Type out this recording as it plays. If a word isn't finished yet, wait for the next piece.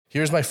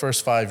Here's my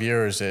first 5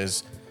 years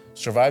is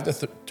survive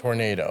the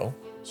tornado,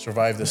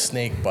 survive the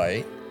snake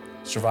bite,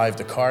 survive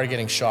the car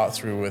getting shot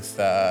through with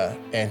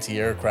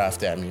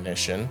anti-aircraft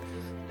ammunition,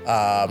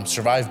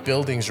 survive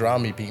buildings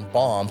around me being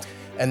bombed.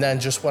 And then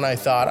just when I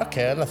thought,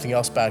 okay, nothing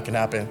else bad can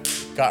happen,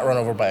 got run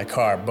over by a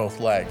car, both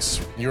legs.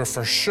 You're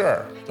for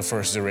sure the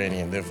first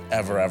Iranian they've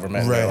ever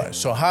met in their life.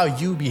 So how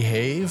you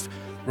behave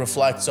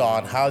reflects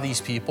on how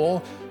these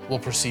people will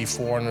perceive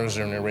foreigners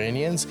and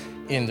Iranians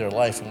in their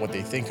life and what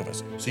they think of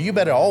us. So you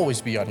better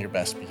always be on your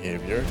best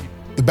behavior.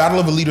 The battle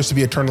of a leader is to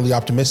be eternally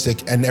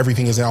optimistic, and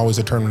everything isn't always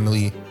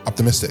eternally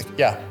optimistic.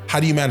 Yeah. How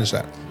do you manage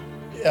that?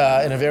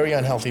 In a very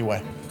unhealthy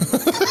way.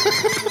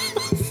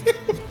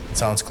 It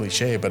sounds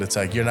cliche, but it's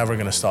like you're never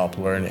going to stop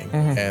learning.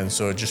 And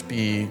so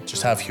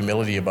just have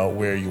humility about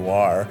where you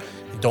are.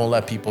 Don't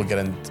let people get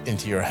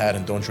into your head,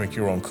 and don't drink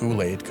your own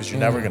Kool-Aid, because you're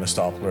never going to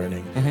stop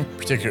learning,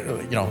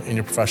 particularly, in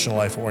your professional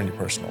life or in your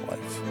personal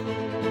life.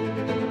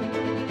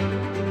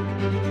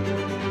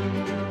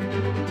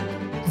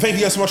 Thank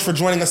you guys so much for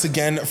joining us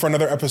again for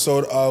another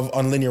episode of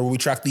Unlinear, where we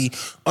track the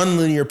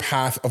unlinear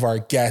path of our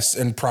guests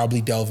and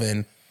probably delve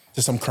in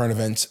to some current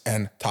events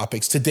and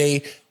topics.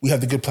 Today, we have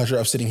the good pleasure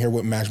of sitting here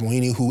with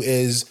Moini, who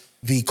is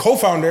the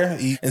co-founder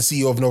and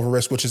CEO of Nova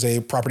Risk, which is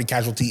a property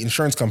casualty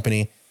insurance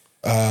company.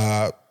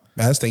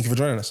 Maz, thank you for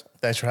joining us.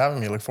 Thanks for having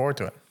me. Look forward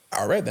to it.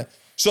 All right, then.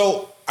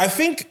 So I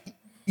think,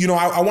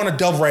 I want to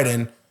delve right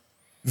in.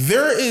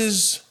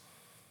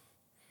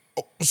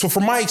 So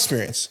from my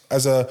experience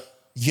as a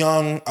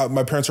young,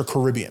 my parents are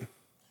Caribbean.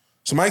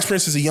 So my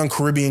experience as a young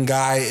Caribbean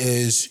guy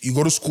is you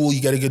go to school,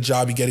 you get a good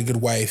job, you get a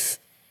good wife,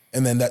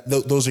 and then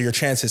those are your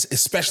chances,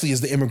 especially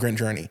as the immigrant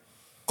journey.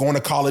 Going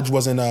to college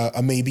wasn't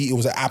a maybe, it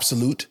was an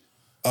absolute.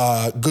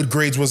 Good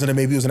grades wasn't a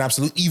maybe, it was an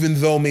absolute,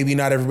 even though maybe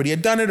not everybody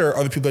had done it or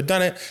other people had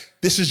done it.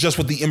 This is just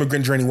what the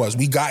immigrant journey was.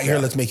 We got here,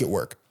 let's make it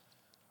work.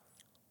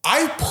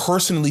 I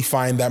personally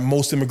find that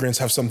most immigrants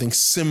have something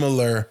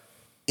similar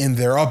in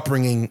their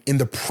upbringing, in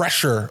the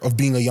pressure of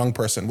being a young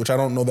person, which I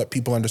don't know that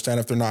people understand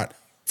if they're not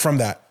from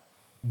that.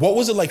 What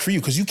was it like for you?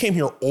 Because you came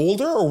here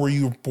older, or were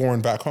you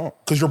born back home?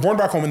 Because you're born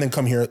back home and then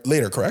come here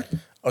later, correct? I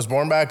was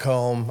born back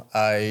home.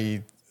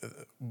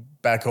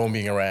 Back home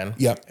being Iran.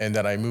 Yeah. And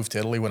then I moved to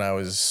Italy when I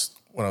was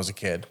a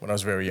kid, when I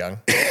was very young,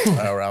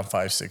 around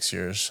 5-6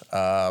 years.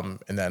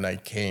 And then I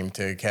came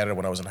to Canada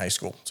when I was in high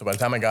school. So by the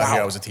time I got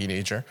here, I was a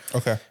teenager.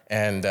 Okay.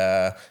 And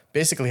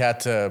basically had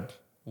to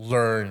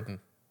learn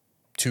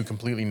 2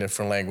 completely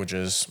different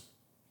languages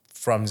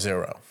from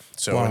zero.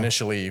 So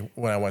initially,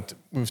 when I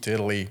moved to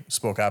Italy,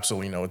 spoke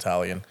absolutely no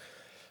Italian.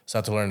 So I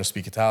had to learn to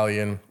speak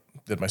Italian,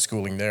 did my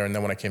schooling there. And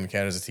then when I came to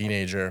Canada as a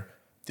teenager,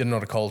 didn't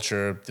know the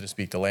culture, didn't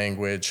speak the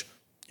language.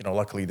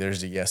 Luckily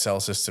there's the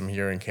ESL system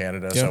here in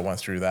Canada. So I went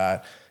through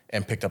that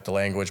and picked up the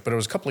language. But it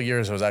was a couple of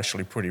years that was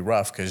actually pretty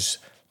rough, because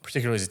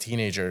particularly as a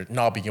teenager,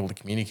 not being able to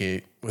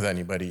communicate with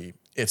anybody,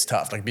 it's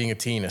tough. Like being a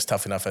teen is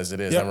tough enough as it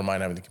is, never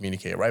mind having to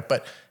communicate, right?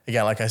 But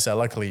again, like I said,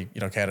 luckily,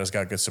 Canada's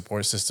got good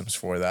support systems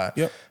for that.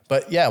 Yep.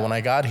 But yeah, when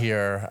I got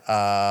here,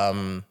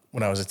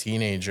 when I was a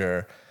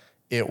teenager,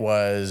 it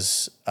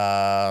was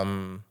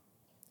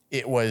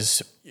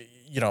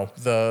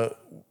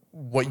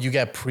what you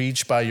get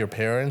preached by your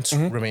parents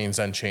remains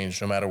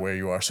unchanged no matter where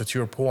you are. So to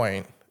your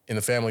point, in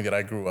the family that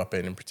I grew up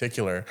in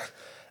particular,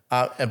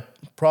 and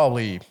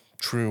probably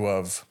true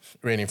of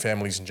Iranian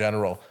families in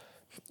general,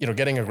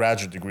 getting a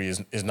graduate degree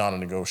is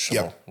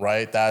non-negotiable,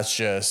 right? That's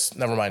just,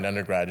 never mind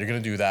undergrad. You're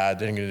going to do that,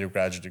 then you're going to do a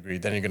graduate degree,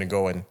 then you're going to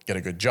go and get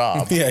a good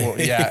job.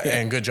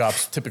 And good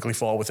jobs typically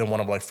fall within one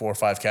of like 4 or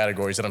 5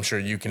 categories that I'm sure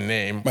you can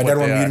name. My dad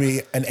wanted me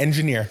to be an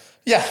engineer.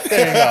 Yeah,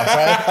 there you go,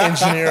 right?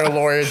 Engineer,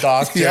 lawyer,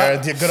 doctor,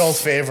 the good old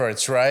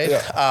favorites, right?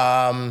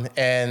 Yeah.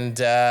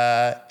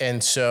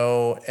 And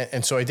so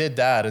I did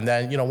that. And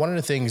then, one of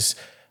the things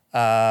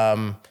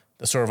that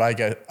sort of I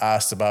get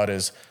asked about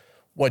is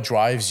what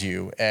drives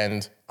you?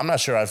 And I'm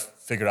not sure I've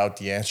figured out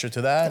the answer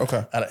to that.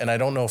 Okay. And I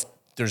don't know if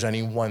there's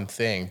any one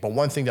thing, but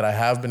one thing that I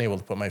have been able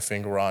to put my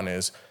finger on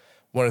is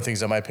one of the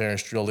things that my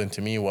parents drilled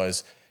into me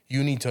was,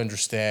 you need to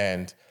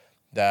understand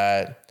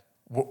that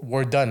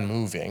we're done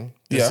moving.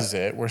 This is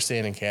it. We're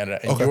staying in Canada.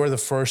 And you're the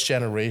first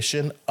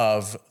generation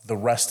of the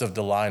rest of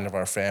the line of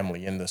our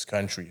family in this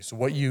country. So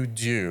what you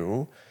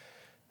do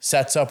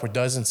sets up or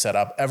doesn't set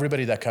up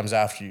everybody that comes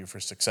after you for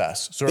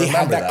success. So they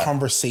had that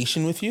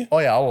conversation with you? Oh,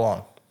 yeah, all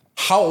along.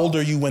 How old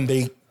are you when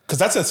because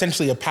that's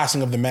essentially a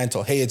passing of the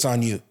mantle. Hey, it's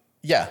on you.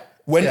 Yeah.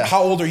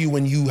 How old are you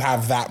when you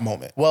have that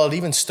moment? Well, it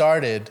even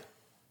started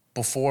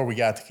before we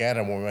got to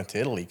Canada when we went to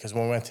Italy. Because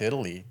when we went to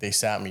Italy, they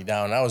sat me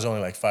down. I was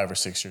only like 5 or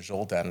 6 years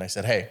old then. And I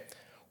said, hey,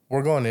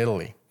 we're going to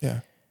Italy.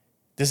 Yeah.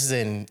 This is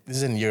in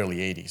the early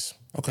 80s.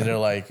 Okay. And they're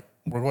like,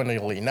 we're going to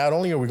Italy. Not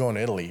only are we going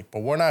to Italy,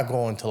 but we're not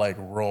going to like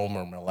Rome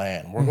or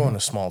Milan. We're going to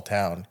a small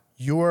town.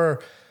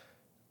 You're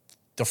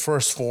the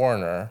first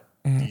foreigner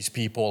these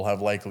people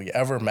have likely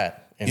ever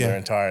met in their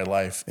entire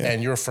life. Yeah.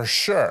 And you're for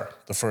sure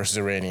the first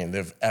Iranian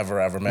they've ever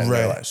met in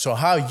their life. So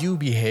how you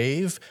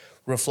behave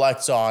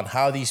reflects on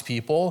how these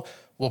people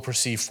will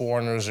perceive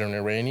foreigners and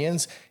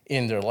Iranians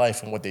in their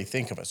life and what they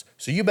think of us.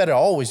 So you better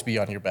always be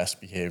on your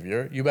best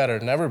behavior. You better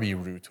never be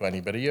rude to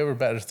anybody. You ever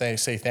better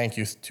say thank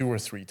you 2 or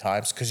 3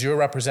 times, because you're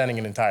representing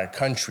an entire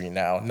country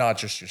now, not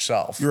just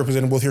yourself. You're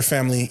representing both your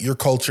family, your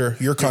culture,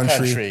 your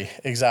country.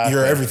 Exactly.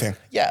 You're everything.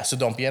 Yeah, so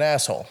don't be an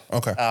asshole.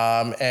 Okay.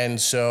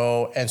 And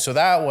so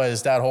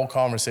that whole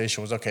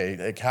conversation was, okay,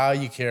 like how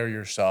you carry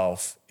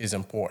yourself is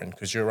important,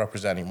 because you're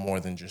representing more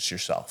than just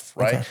yourself,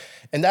 right? Okay.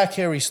 And that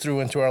carries through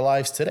into our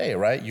lives today,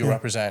 right? You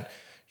represent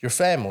your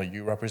family,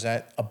 you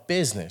represent a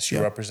business, you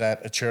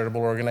represent a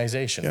charitable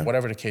organization,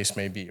 whatever the case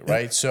may be,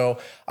 right? So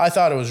I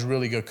thought it was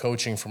really good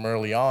coaching from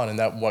early on,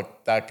 and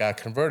what that got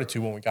converted to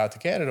when we got to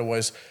Canada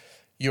was,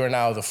 you are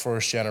now the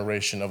first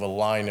generation of a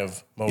line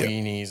of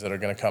Moinis that are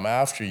going to come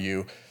after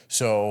you.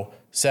 So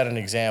set an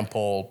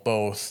example,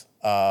 both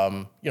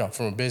from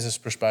a business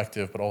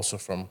perspective, but also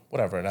from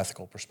an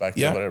ethical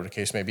perspective, whatever the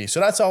case may be. So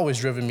that's always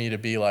driven me to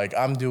be like,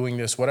 I'm doing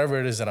this, whatever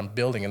it is that I'm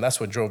building, and that's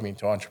what drove me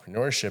into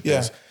entrepreneurship.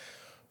 Is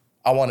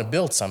I want to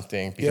build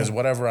something, because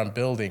whatever I'm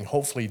building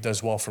hopefully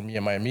does well for me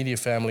and my immediate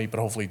family, but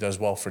hopefully does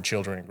well for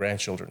children and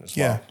grandchildren as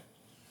well.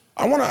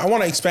 I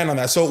want to expand on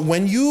that. So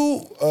when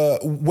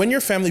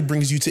your family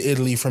brings you to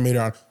Italy from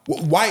Iran,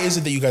 why is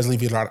it that you guys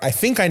leave Iran? I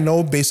think I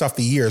know based off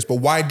the years, but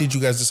why did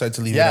you guys decide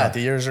to leave Iran? Yeah,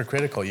 the years are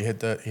critical. You hit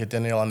the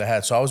nail on the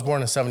head. So I was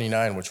born in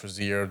 '79, which was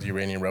the year of the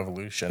Iranian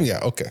Revolution. Yeah,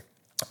 okay.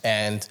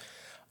 And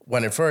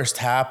when it first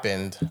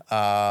happened,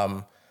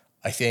 I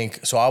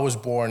think, so I was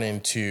born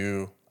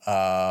into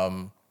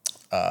a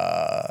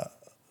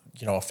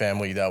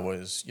family that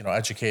was,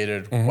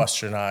 educated,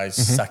 westernized,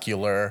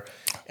 secular.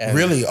 And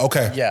really?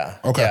 Okay. Yeah.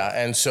 Okay. Yeah.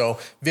 And so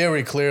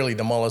very clearly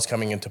the mullahs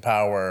coming into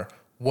power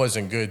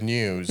wasn't good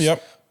news.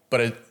 Yep.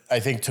 But it, I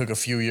think, took a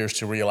few years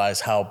to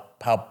realize how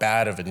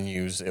bad of a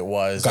news it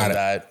was,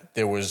 that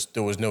there was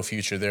no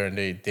future there, and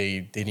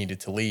they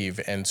needed to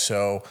leave. And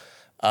so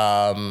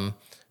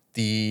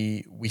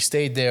we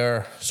stayed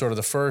there sort of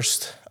the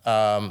first,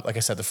 like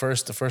I said, the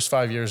first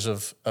 5 years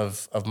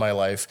of my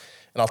life.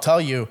 And I'll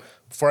tell you,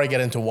 before I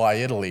get into why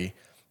Italy,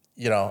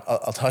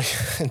 I'll tell you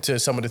into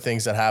some of the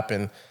things that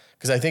happened,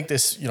 because I think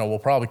this, we'll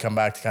probably come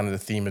back to kind of the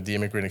theme of the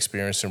immigrant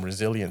experience and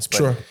resilience.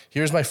 But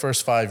here's my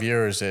first 5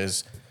 years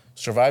is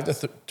survive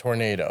the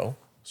tornado,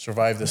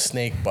 survive the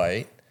snake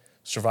bite,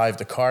 survive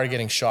the car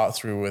getting shot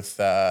through with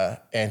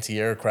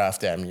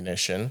anti-aircraft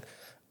ammunition,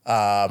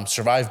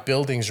 survive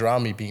buildings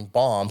around me being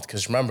bombed,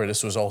 because remember,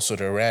 this was also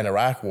the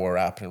Iran-Iraq war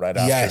happened right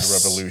after the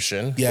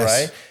revolution,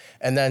 right?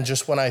 And then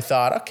just when I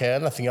thought, okay,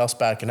 nothing else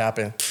bad can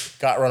happen,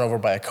 got run over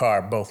by a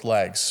car, both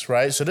legs,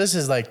 right? So this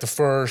is like the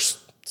first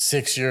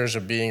 6 years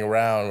of being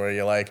around where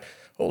you're like,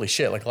 holy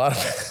shit, like a lot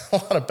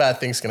of bad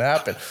things can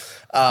happen.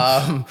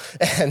 But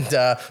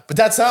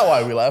that's not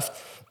why we left.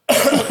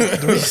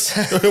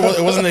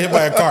 It wasn't a hit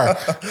by a car.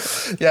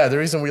 Yeah, the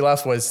reason we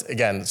left was,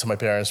 again, so my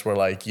parents were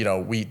like,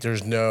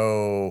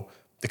 the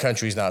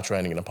country's not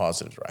trending in a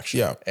positive direction.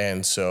 Yeah.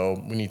 And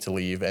so we need to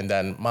leave. And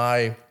then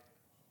my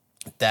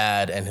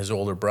dad and his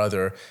older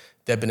brother,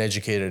 they've been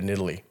educated in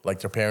Italy.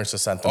 Like their parents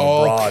have sent them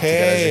abroad to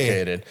get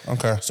educated.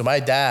 Okay. So my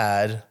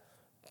dad,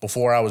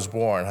 before I was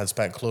born, had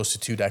spent close to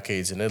 2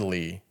 decades in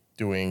Italy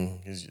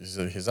doing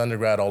his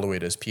undergrad all the way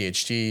to his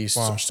PhD,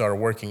 started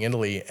working in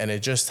Italy. And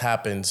it just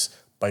happens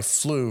by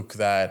fluke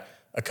that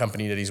a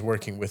company that he's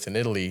working with in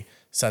Italy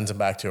sends him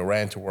back to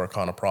Iran to work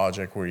on a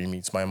project where he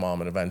meets my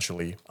mom, and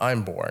eventually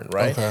I'm born,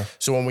 right? Okay.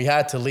 So when we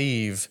had to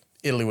leave,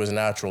 Italy was a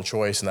natural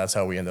choice, and that's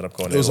how we ended up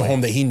going to Italy. It was a home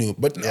that he knew,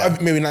 but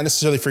maybe not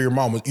necessarily for your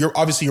mom.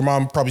 Obviously your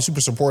mom probably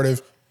super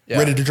supportive,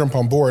 ready to jump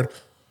on board.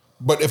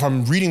 But if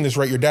I'm reading this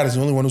right, your dad is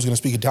the only one who's going to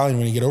speak Italian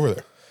when you get over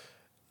there.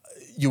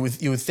 You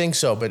would think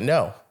so, but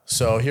no.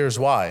 So here's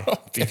why.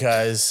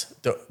 Because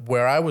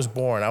where I was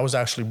born, I was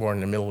actually born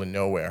in the middle of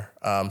nowhere.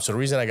 So the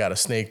reason I got a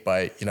snake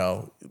bite,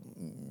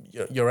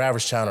 your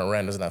average town in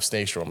Iran doesn't have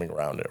snakes roaming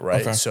around it,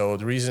 right? Okay. So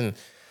the reason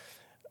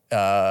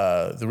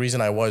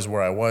I was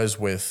where I was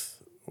with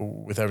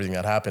everything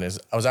that happened is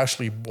I was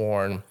actually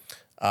born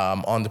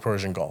on the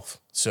Persian Gulf.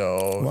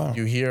 So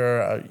you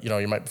hear,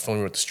 you might be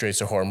familiar with the Straits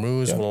of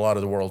Hormuz. Yeah. Well, a lot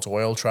of the world's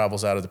oil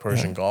travels out of the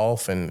Persian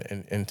Gulf and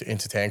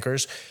into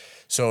tankers.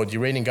 So the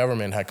Iranian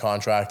government had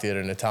contracted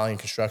an Italian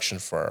construction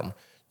firm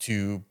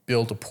to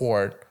build a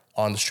port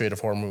on the Strait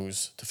of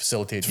Hormuz to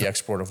facilitate the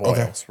export of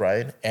oils,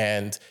 right?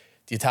 And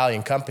the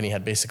Italian company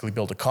had basically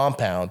built a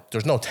compound.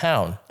 There's no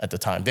town at the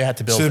time. They had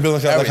to build. So they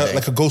built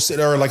like a ghost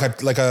city, or like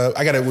a.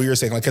 I got it. What you're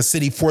saying, like a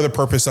city for the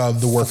purpose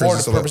of the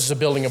workers. For the purposes of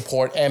building a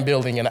port and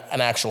building an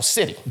actual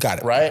city. Got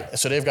it. Right.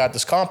 So they've got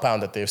this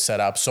compound that they've set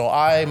up. So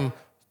I'm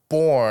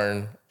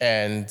born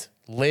and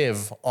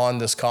live on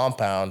this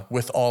compound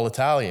with all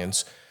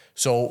Italians.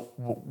 So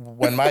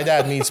when my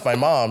dad meets my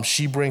mom,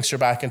 she brings her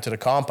back into the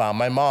compound.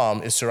 My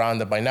mom is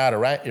surrounded by not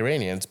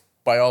Iranians,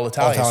 by all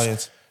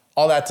Italians.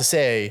 All that to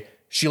say,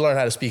 she learned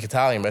how to speak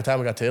Italian. By the time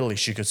we got to Italy,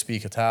 she could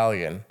speak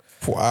Italian.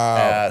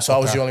 Wow. So I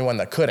was the only one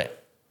that couldn't.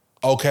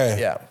 Okay.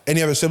 Yeah.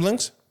 Any other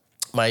siblings?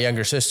 My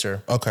younger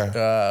sister. Okay.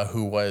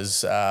 Who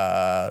was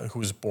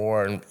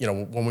born,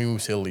 when we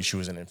moved to Italy, she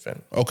was an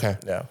infant. Okay.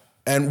 Yeah.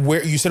 And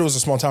where you said it was a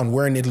small town,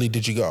 where in Italy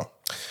did you go?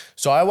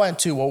 So I went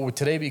to what would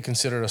today be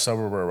considered a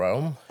suburb of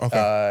Rome.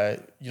 Okay.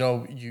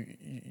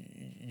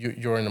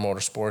 You're in the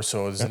motorsport,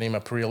 so does the name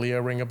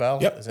Aprilia ring a bell?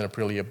 Yep. Is it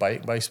Aprilia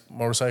bike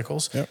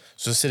motorcycles? Yep.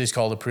 So the city's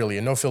called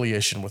Aprilia, no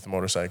affiliation with the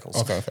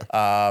motorcycles. Okay.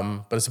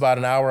 But it's about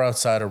an hour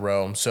outside of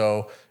Rome.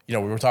 So, we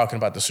were talking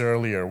about this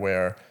earlier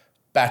where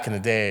back in the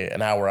day,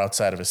 an hour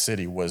outside of a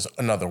city was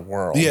another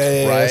world.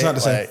 Yeah, right? It's not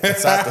the same.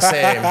 It's not the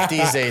same.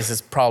 These days,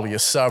 it's probably a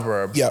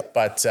suburb. Yep.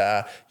 But,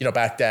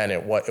 back then,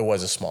 it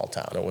was a small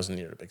town. It wasn't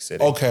near a big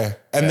city. Okay.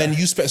 And then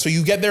so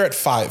you get there at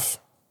 5.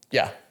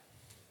 Yeah.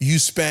 You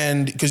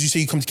spend, because you say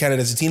you come to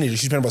Canada as a teenager, you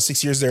spend about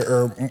 6 years there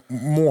or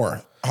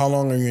more. How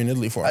long are you in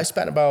Italy for? I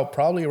spent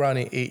probably around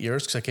 8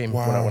 years because I came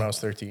when I was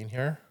 13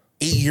 here.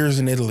 8 years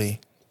in Italy.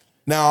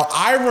 Now,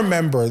 I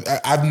remember,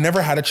 I've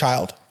never had a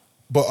child,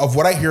 but of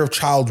what I hear of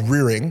child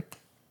rearing,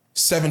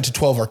 7 to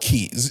 12 are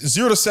key.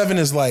 0 to 7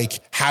 is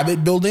like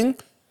habit building.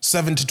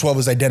 7 to 12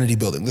 is identity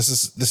building. This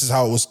is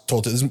how it was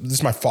told to. This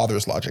is my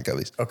father's logic, at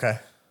least. Okay.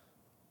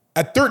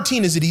 At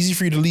 13, is it easy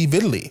for you to leave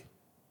Italy?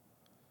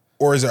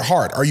 Or is it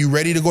hard? Are you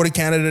ready to go to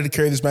Canada to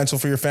carry this mantle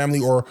for your family?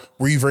 Or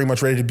were you very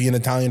much ready to be an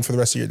Italian for the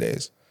rest of your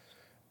days?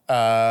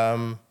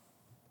 I'm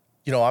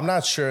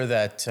not sure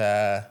that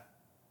at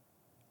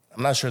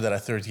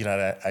 13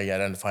 I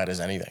identified as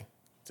anything,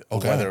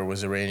 whether it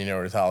was Iranian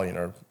or Italian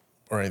or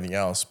anything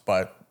else.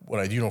 But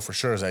what I do know for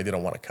sure is I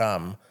didn't want to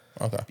come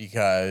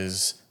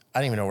because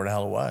I didn't even know where the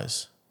hell it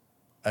was.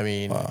 I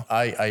mean,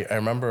 I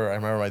remember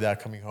my dad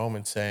coming home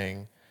and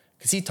saying,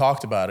 because he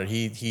talked about it,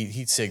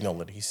 he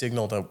signaled it. He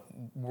signaled that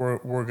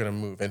we're going to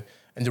move, and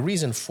the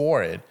reason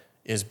for it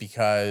is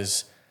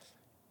because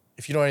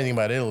if you know anything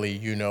about Italy,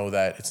 you know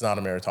that it's not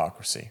a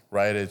meritocracy,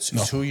 right?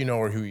 It's who you know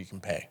or who you can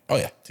pay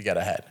to get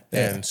ahead.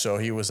 Yeah. And so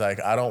he was like,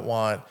 I don't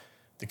want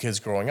the kids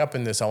growing up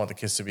in this. I want the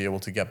kids to be able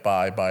to get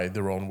by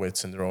their own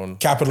wits and their own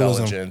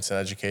intelligence and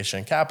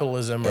education.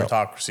 Capitalism,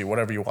 meritocracy,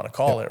 whatever you want to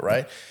call it,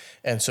 right?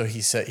 And so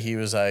he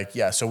was like,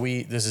 yeah, so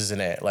this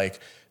isn't it.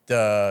 Like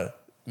the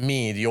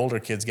older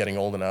kid's getting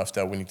old enough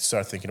that we need to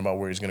start thinking about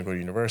where he's going to go to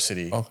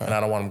university. Okay. And I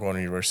don't want him going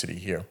to university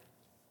here.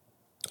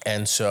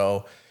 And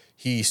so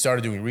he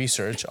started doing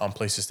research on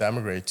places to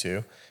emigrate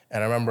to.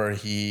 And I remember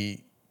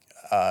he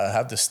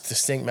had this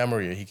distinct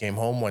memory. He came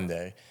home one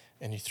day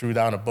and he threw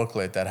down a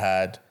booklet that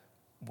had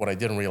what I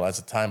didn't realize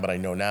at the time, but I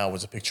know now,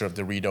 was a picture of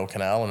the Rideau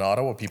Canal in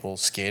Ottawa, people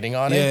skating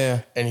on it.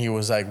 Yeah. And he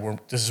was like,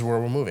 this is where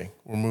we're moving.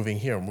 We're moving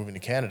here. We're moving to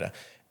Canada.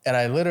 And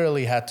I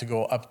literally had to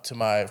go up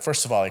to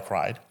first of all, I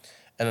cried.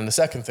 And then the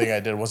second thing I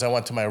did was I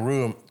went to my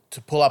room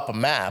to pull up a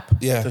map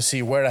to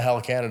see where the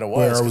hell Canada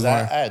was. Because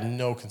I had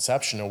no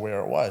conception of where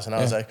it was. And I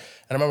was like,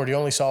 and I remember the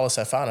only solace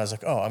I found, I was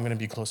like, oh, I'm going to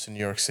be close to New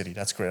York City.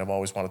 That's great. I've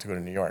always wanted to go to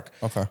New York.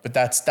 Okay. But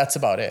that's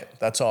about it.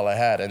 That's all I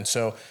had. And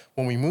so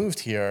when we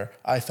moved here,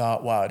 I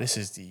thought, wow, this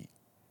is the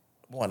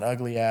one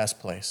ugly ass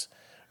place.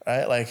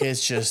 Right? Like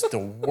it's just the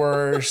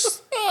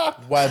worst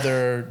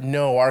weather,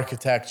 no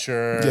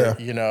architecture,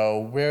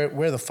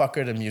 where the fuck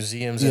are the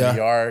museums and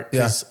the art?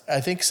 Because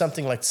I think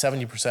something like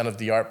 70% of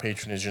the art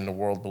patronage in the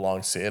world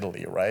belongs to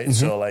Italy, right? Mm-hmm.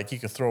 So like you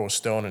could throw a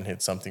stone and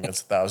hit something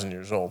that's 1,000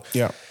 years old.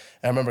 Yeah. And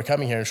I remember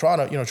coming here in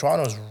Toronto,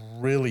 Toronto's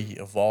really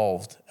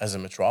evolved as a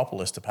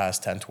metropolis the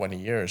past 10, 20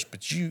 years.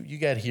 But you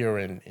get here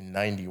in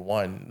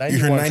 91. You're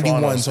here in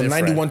 91. So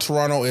 91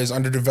 Toronto is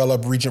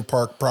underdeveloped. Regent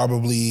Park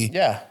probably.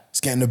 Yeah. It's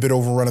getting a bit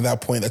overrun at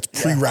that point. That's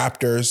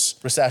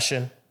pre-Raptors.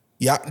 Recession.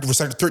 Yeah,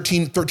 recession,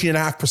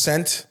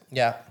 13.5%.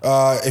 Yeah.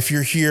 If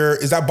you're here,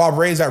 is that Bob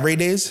Ray? Is that Ray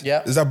Days?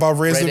 Yeah. Is that Bob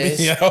Ray's? Ray Days.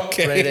 Yeah,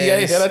 okay. Ray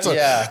Days.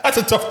 That's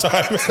a tough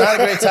time. It's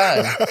not a great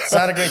time. It's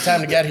not a great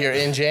time to get here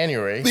in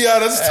January. Yeah,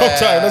 that's a tough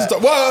time. That's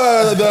tough.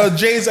 Well, the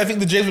Jays, I think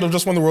the Jays would have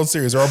just won the World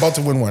Series. They're about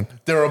to win one.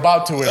 They're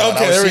about to win one.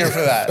 I was here for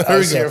that. I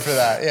was here for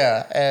that.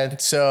 Yeah. And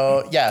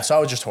so, so I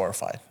was just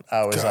horrified.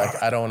 I was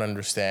like, I don't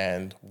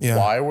understand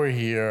why we're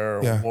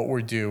here, what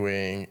we're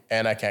doing,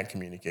 and I can't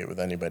communicate with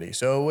anybody.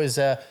 So it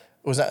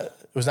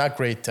was not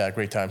great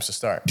times to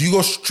start. Do you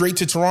go straight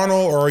to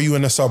Toronto, or are you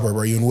in a suburb?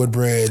 Are you in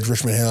Woodbridge,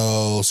 Richmond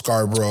Hill,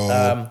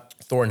 Scarborough?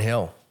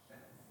 Thornhill.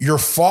 Your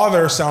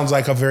father sounds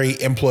like a very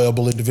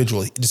employable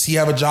individual. Does he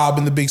have a job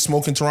in the big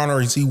smoke in Toronto,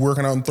 or is he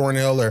working out in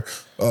Thornhill, or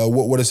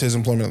what is his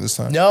employment at this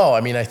time? No, I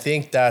mean, I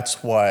think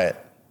that's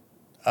what,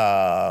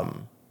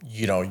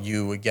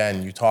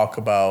 you talk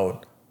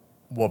about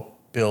what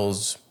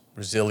builds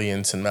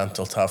resilience and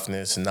mental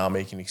toughness and not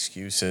making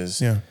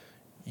excuses. Yeah.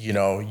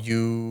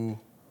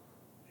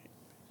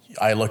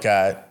 I look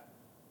at,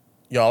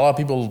 a lot of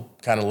people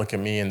kind of look at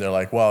me and they're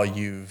like, well,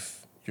 you're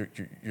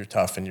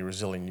tough and you're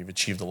resilient, you've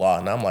achieved a lot.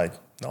 And I'm like,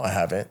 no, I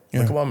haven't.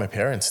 Look at what my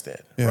parents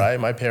did, right?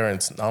 My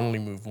parents not only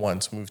moved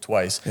once, moved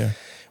twice. Yeah.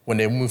 When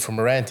they moved from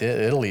Iran to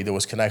Italy, there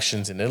was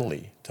connections in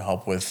Italy to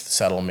help with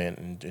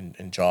settlement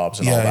and jobs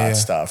and all that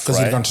stuff. Because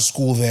they'd gone to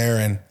school there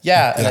and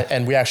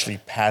and we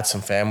actually had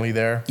some family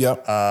there.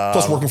 Yep.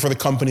 Plus working for the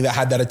company that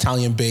had that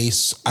Italian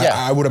base.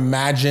 I would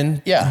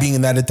imagine being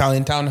in that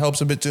Italian town helps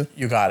a bit too.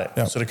 You got it.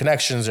 Yep. So the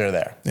connections are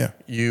there. Yeah.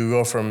 You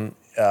go from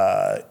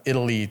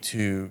Italy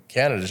to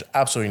Canada, there's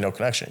absolutely no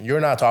connection. You're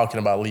not talking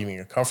about leaving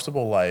a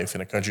comfortable life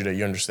in a country that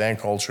you understand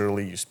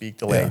culturally, you speak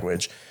the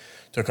language,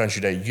 to a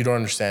country that you don't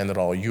understand at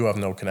all. You have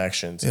no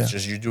connections. It's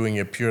just you're doing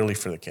it purely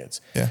for the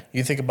kids.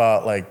 You think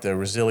about like the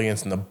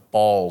resilience and the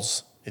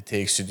balls it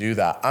takes to do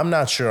that. I'm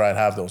not sure I'd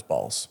have those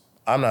balls.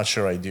 I'm not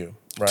sure I do.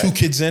 Right? 2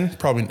 kids in,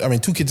 probably. I mean,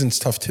 2 kids in is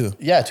tough too.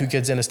 Yeah, 2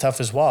 kids in is tough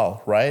as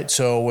well, right?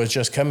 So it was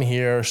just come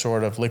here,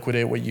 sort of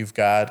liquidate what you've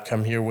got,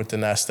 come here with the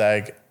nest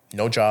egg,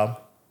 no job,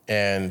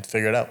 and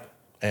figure it out.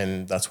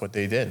 And that's what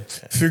they did.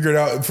 Figure it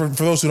out. For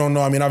those who don't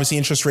know, I mean, obviously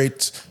interest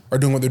rates are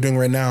doing what they're doing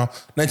right now.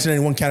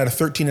 1991, Canada,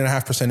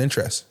 13.5%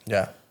 interest.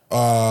 Yeah.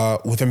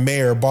 With a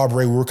mayor, Bob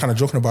Rae, we were kind of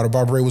joking about it.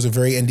 Bob Rae was a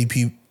very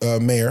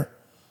NDP mayor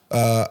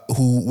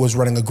who was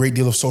running a great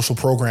deal of social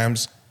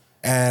programs.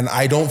 And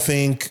I don't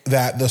think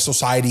that the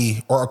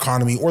society or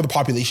economy or the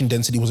population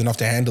density was enough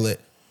to handle it.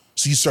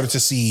 So you started to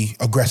see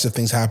aggressive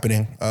things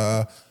happening.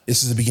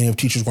 This is the beginning of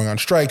teachers going on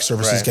strike,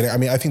 services getting. I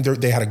mean, I think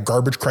they had a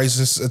garbage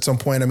crisis at some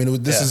point. I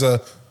mean, this is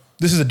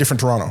a different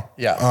Toronto.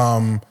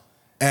 Yeah.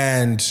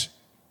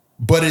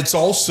 But it's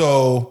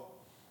also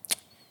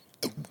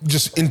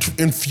just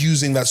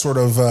infusing that sort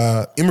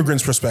of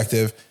immigrants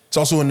perspective. It's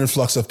also an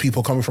influx of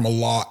people coming from a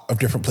lot of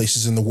different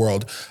places in the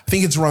world. I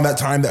think it's around that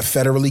time that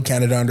federally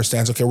Canada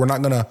understands, okay, we're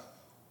not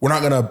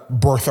gonna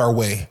birth our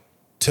way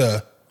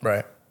to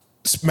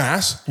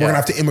mass. We're gonna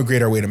have to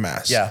immigrate our way to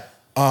mass. Yeah.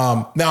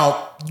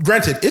 Now,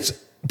 granted,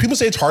 people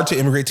say it's hard to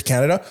immigrate to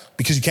Canada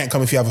because you can't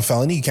come if you have a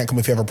felony, you can't come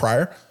if you have a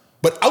prior.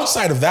 But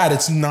outside of that,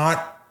 it's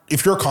not.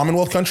 If you're a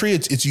Commonwealth country,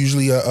 it's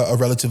usually a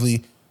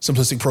relatively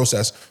simplistic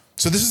process.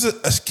 So this is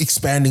a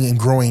expanding and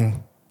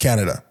growing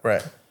Canada.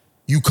 Right.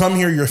 You come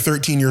here, you're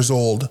 13 years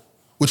old,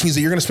 which means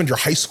that you're going to spend your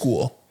high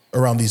school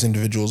around these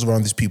individuals,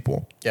 around these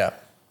people. Yeah.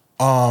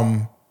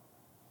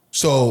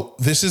 So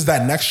this is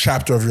that next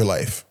chapter of your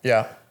life.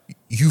 Yeah.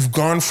 You've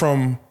gone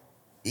from,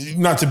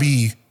 not to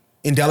be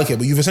indelicate,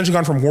 but you've essentially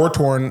gone from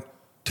war-torn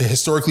to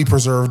historically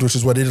preserved, which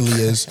is what Italy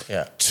is,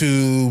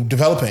 to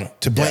developing,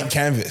 to blank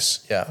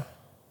canvas. Yeah.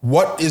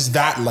 What is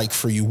that like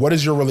for you? What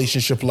is your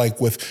relationship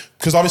like with,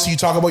 because obviously you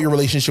talk about your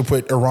relationship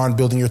with Iran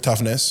building your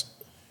toughness.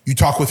 You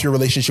talk with your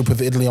relationship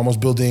with Italy, almost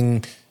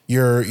building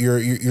your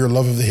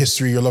love of the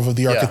history, your love of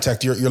the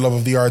architect, your love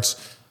of the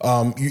arts,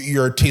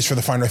 your taste for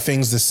the finer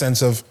things, this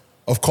sense of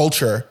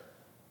culture.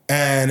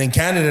 And in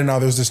Canada now,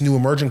 there's this new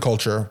emergent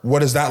culture.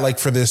 What is that like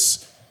for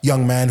this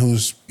young man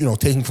who's,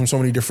 taking from so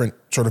many different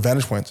sort of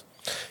vantage points?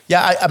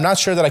 Yeah, I'm not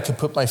sure that I could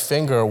put my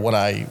finger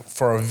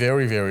for a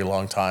very, very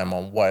long time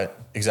on what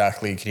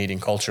exactly Canadian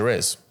culture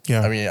is.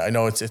 Yeah. I mean, I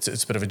know it's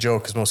a bit of a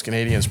joke because most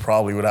Canadians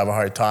probably would have a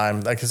hard time.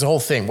 Like, it's the whole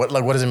thing. What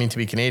does it mean to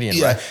be Canadian,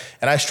 right?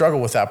 And I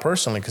struggle with that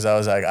personally because I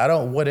was like,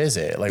 what is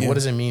it? Like, what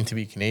does it mean to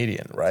be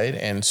Canadian, right?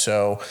 And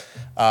so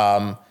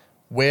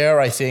where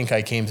I think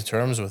I came to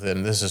terms with it,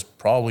 and this is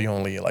probably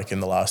only like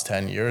in the last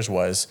 10 years,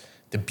 was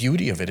the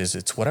beauty of it is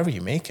it's whatever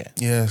you make it,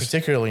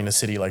 particularly in a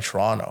city like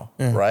Toronto,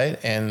 right?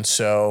 And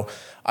so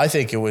I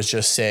think it was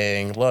just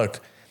saying, look,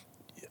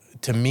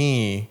 to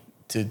me,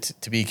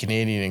 to be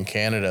Canadian in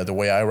Canada, the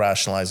way I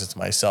rationalize it to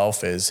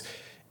myself is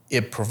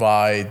it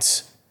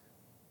provides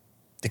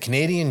the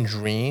Canadian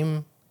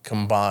dream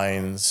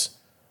combines,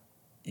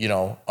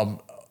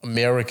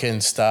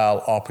 American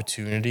style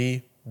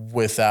opportunity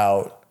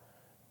without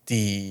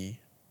the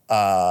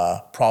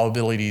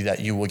probability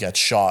that you will get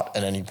shot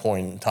at any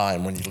point in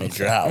time when you leave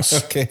your house.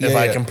 If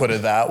I can put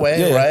it that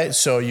way, right?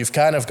 So you've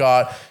got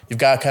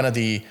kind of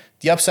the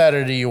upside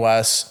of the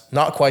US,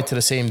 not quite to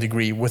the same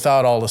degree,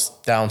 without all the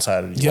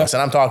downside of the US.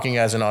 And I'm talking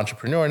as an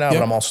entrepreneur now,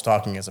 but I'm also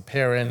talking as a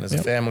parent, as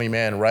a family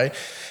man, right?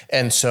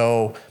 And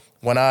so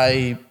when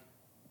I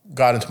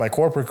got into my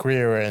corporate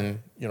career and,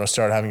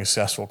 started having a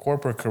successful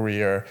corporate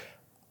career,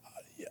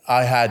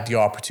 I had the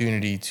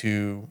opportunity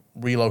to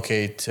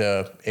relocate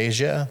to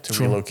Asia, to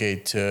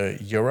relocate to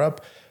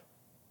Europe.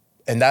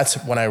 And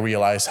that's when I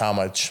realized how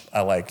much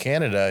I like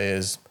Canada,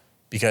 is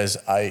because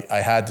I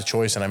had the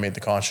choice and I made the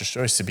conscious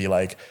choice to be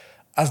like,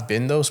 I've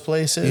been those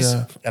places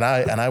and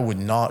I would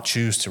not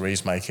choose to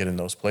raise my kid in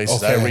those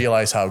places. I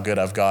realize how good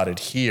I've got it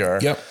here.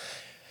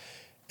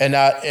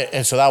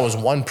 And so that was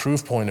one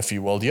proof point, if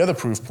you will. The other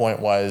proof point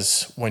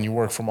was when you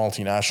work for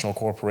multinational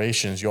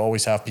corporations, you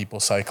always have people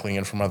cycling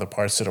in from other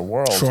parts of the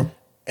world.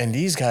 And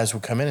these guys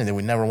would come in and they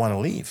would never want to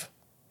leave.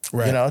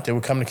 They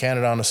would come to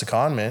Canada on a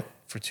secondment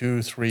for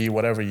 2, 3,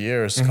 whatever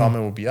years.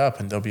 Secondment would be up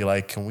and they'll be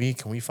like, can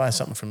we find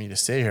something for me to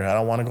stay here? I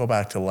don't want to go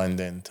back to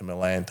London, to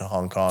Milan, to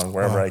Hong Kong,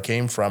 wherever I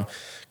came from,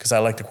 because I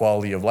like the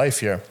quality of life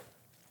here.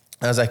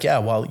 And I was like, yeah,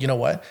 well, you know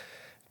what?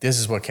 This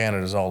is what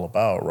Canada's all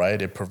about,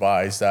 right? It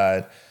provides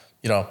that,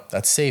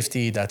 that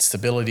safety, that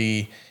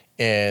stability,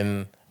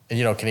 and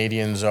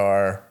Canadians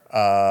are,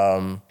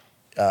 so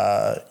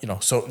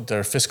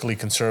they're fiscally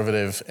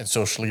conservative and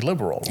socially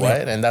liberal,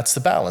 right? And that's the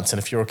balance. And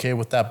if you're okay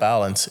with that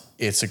balance,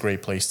 it's a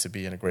great place to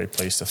be and a great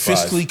place to thrive.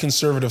 Fiscally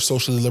conservative,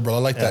 socially liberal. I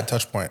like that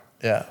touch point.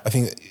 Yeah. I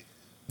think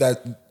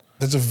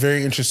that's a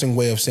very interesting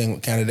way of saying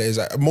what Canada is.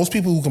 Most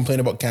people who complain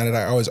about Canada,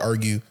 I always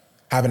argue,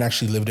 haven't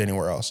actually lived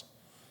anywhere else.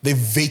 they've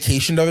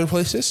vacationed other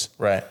places.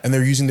 Right. And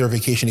they're using their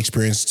vacation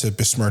experience to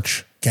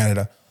besmirch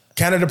Canada.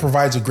 Canada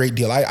provides a great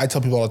deal. I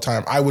tell people all the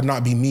time, I would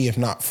not be me if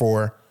not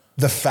for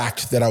the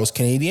fact that I was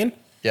Canadian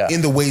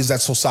in the ways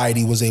that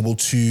society was able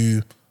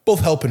to both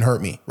help and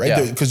hurt me,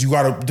 right? Because you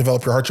got to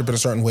develop your hardship in a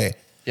certain way.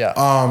 Yeah.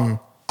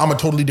 I'm a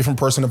totally different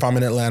person if I'm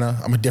in Atlanta.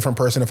 I'm a different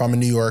person if I'm in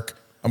New York.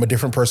 I'm a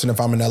different person if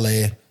I'm in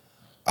LA.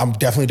 I'm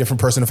definitely a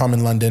different person if I'm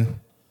in London.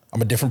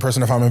 I'm a different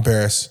person if I'm in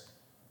Paris.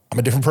 I'm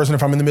a different person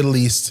if I'm in the Middle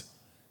East.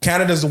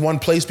 Canada's the one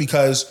place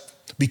because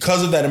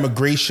of that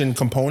immigration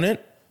component,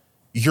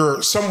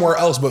 you're somewhere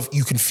else, but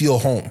you can feel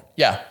home.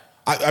 Yeah.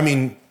 I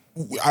mean,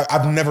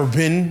 I've never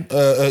been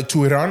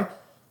to Iran.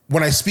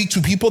 When I speak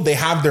to people, they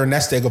have their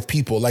nest egg of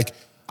people. Like,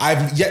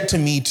 I've yet to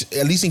meet,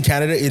 at least in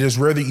Canada, it is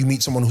rare that you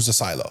meet someone who's a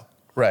silo.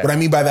 Right. What I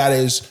mean by that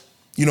is,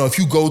 you know, if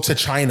you go to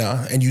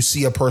China and you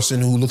see a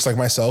person who looks like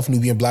myself,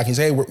 Nubian black, and you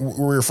say, hey,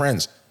 we're your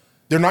friends.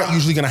 They're not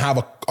usually going to have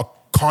a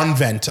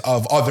convent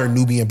of other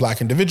Nubian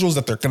black individuals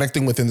that they're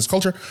connecting with in this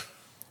culture.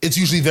 It's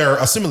usually they're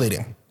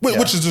assimilating,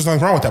 which is, there's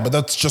nothing wrong with that, but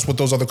that's just what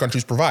those other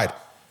countries provide.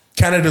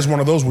 Canada is one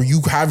of those where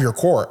you have your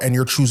core and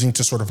you're choosing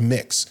to sort of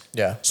mix.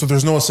 Yeah. So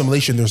there's no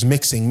assimilation, there's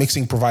mixing.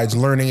 Mixing provides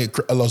learning. It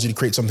allows you to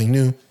create something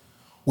new,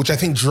 which I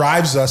think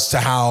drives us to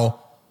how,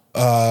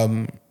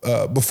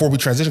 before we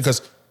transition,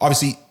 because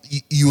obviously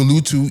you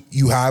allude to,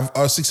 you have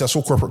a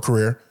successful corporate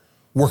career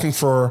working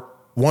for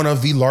one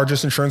of the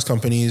largest insurance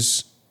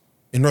companies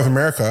in North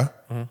America,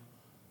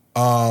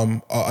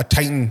 a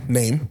Titan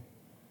name.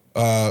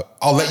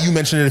 I'll let you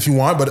mention it if you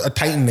want, but a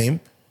Titan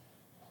name,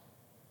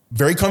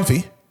 very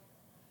comfy,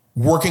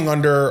 working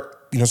under,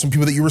 you know, some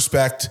people that you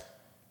respect,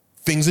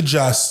 things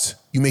adjust,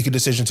 you make a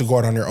decision to go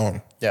out on your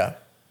own. Yeah.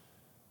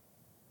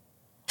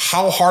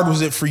 How hard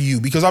was it for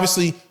you? Because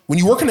obviously when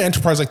you work in an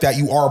enterprise like that,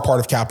 you are a part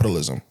of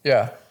capitalism.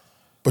 Yeah.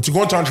 But to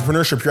go into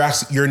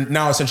entrepreneurship, you're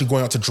now essentially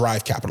going out to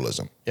drive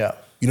capitalism. Yeah.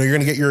 You know, you're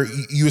going to get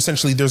you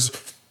essentially,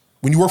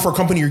 when you work for a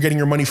company, you're getting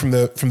your money from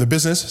the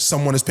business.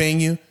 Someone is paying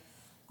you.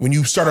 When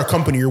you start a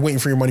company, you're waiting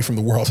for your money from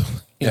the world.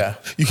 Yeah.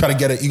 You got to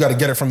get it. You got to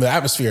get it from the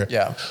atmosphere.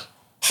 Yeah.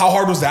 How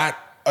hard was that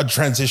a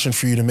transition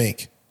for you to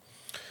make?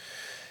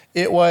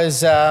 It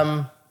was, you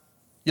know,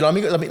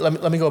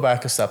 let me go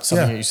back a step.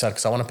 Something that you said,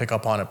 because I want to pick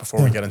up on it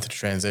before we get into the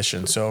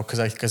transition. So, because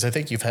I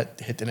think you've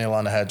hit the nail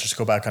on the head. Just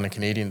go back on the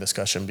Canadian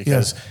discussion,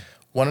 because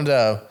one of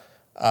the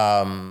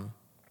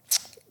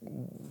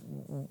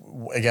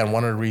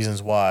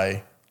reasons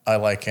why I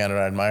like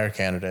Canada, I admire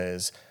Canada,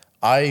 is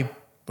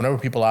whenever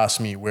people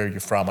ask me where you're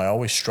from, I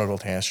always struggle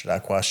to answer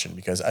that question,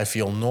 because I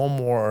feel no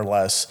more or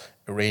less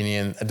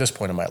Iranian at this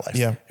point in my life.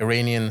 Yeah.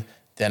 Iranian,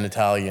 then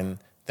Italian,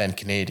 then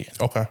Canadian.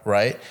 Okay.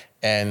 Right?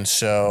 And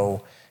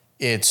so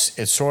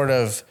it's sort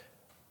of,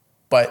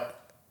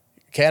 but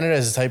Canada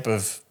is a type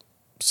of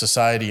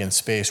society and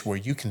space where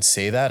you can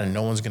say that and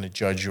no one's going to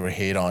judge you or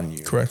hate on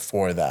you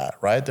for that,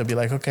 right? They'll be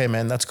like, okay,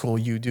 man, that's cool.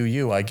 You do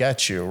you. I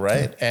get you,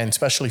 right? And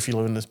especially if you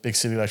live in this big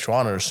city like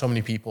Toronto, there's so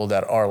many people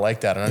that are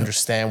like that and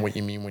understand what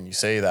you mean when you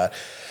say that.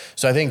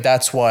 So I think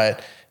that's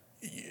what,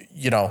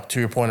 you know, to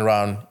your point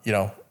around, you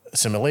know,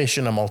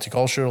 assimilation and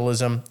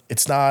multiculturalism,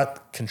 it's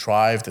not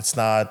contrived. It's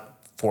not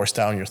forced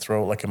down your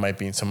throat like it might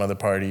be in some other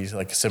parties,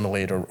 like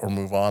assimilate or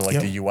move on, like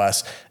the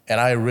US.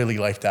 And I really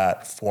like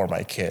that for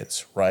my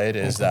kids, right?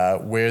 Is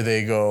that where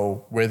they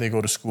go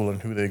to school and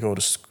who they go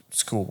to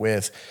school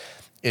with,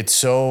 it's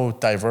so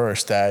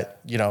diverse that,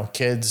 you know,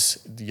 kids,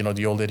 you know,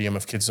 the old idiom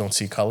of kids don't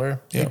see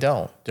color, they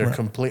don't. They're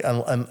complete,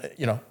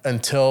 you know,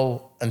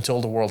 until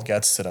the world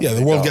gets to them. Yeah,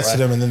 the world gets to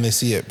them and then they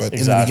see it. But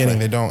in the beginning,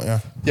 they don't,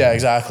 Yeah,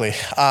 exactly.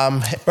 By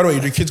the way,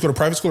 do your kids go to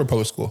private school or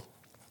public school?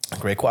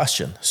 Great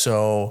question.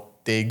 So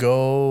they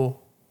go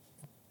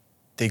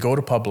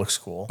to public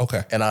school.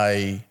 Okay. And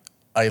I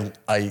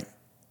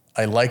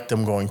like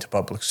them going to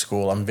public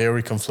school. I'm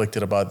very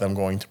conflicted about them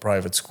going to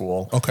private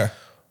school. Okay.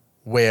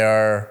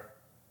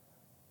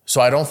 So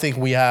I don't think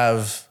we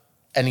have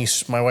any,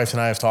 my wife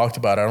and I have talked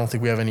about it, I don't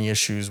think we have any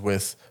issues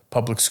with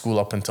public school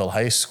up until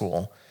high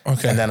school.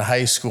 Okay. And then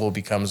high school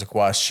becomes a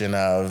question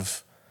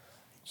of,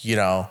 you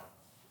know,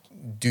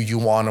 do you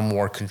want a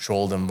more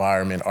controlled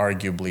environment,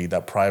 arguably,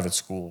 that private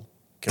school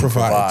can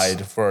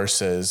provide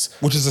versus,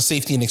 which is a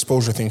safety and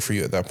exposure thing for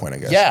you at that point, I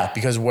guess. Yeah,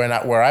 because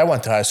where I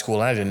went to high school,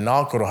 and I did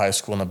not go to high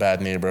school in a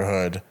bad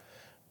neighborhood.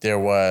 There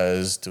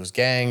was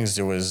gangs,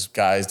 there was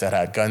guys that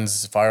had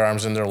guns,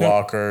 firearms in their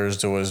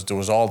lockers. There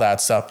was all that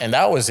stuff, and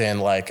that was in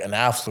like an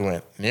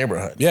affluent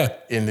neighborhood. Yeah,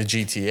 in the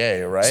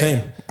GTA, right?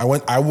 Same.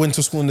 I went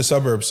to school in the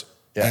suburbs,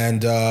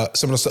 and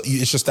some of the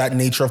it's just that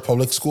nature of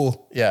public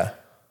school. Yeah,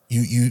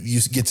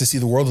 you get to see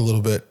the world a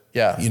little bit.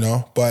 Yeah, you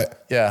know,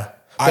 but yeah.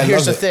 But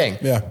here's the thing.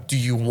 Yeah. Do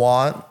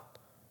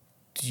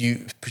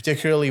you,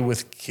 particularly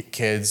with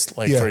kids,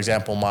 like for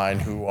example, mine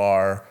who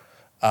are,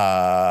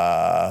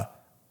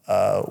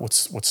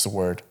 what's the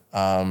word?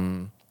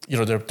 You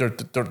know,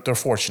 they're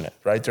fortunate,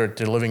 right? They're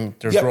living,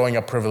 growing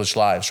up privileged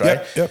lives,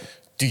 right? Yep.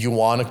 do you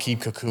want to keep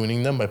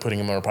cocooning them by putting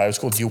them in a private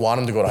school? Do you want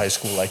them to go to high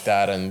school like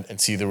that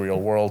and see the real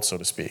world, so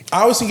to speak?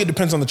 I always think it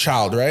depends on the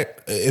child, right?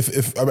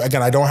 If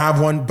again, I don't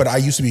have one, but I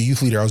used to be a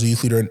youth leader. I was a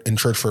youth leader in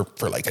church for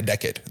like a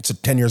decade. It's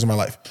 10 years of my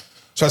life.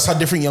 So I saw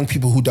different young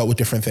people who dealt with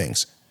different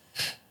things.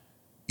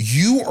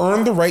 You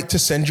earn the right to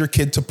send your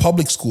kid to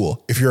public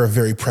school if you're a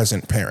very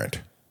present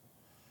parent,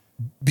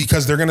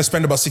 because they're going to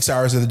spend about 6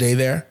 hours of the day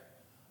there.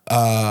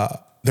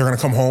 They're going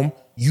to come home.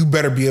 You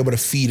better be able to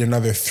feed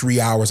another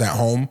 3 hours at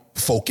home,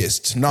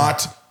 focused,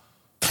 not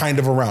kind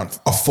of around,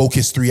 a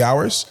focused 3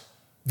 hours.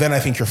 Then I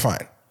think you're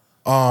fine.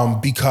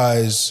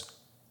 Because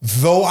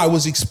though I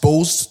was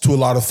exposed to a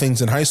lot of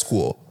things in high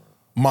school,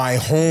 my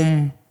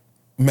home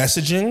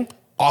messaging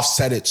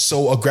offset it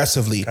so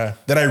aggressively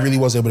that I really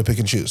was able to pick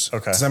and choose.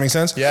 Okay. Does that make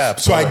sense? Yeah.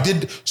 Absolutely. So I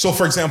did. So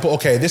for example,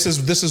 this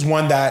is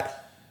one that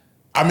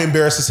I'm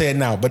embarrassed to say it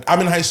now, but I'm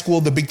in high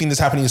school. The big thing that's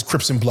happening is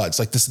Crips and Bloods,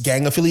 like this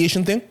gang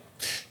affiliation thing.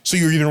 So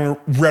you're either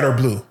red or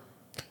blue.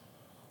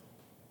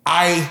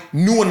 I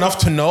knew enough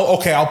to know,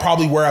 okay, I'll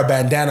probably wear a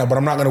bandana, but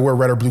I'm not going to wear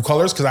red or blue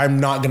colors because I'm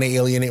not going to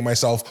alienate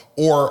myself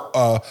or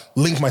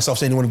link myself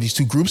to any one of these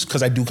two groups,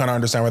 because I do kind of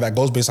understand where that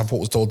goes based off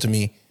what was told to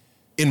me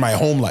in my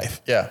home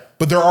life. Yeah.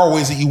 But there are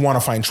ways that you want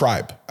to find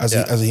tribe as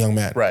a young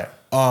man. Right.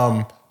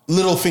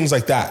 Little things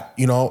like that,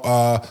 you know.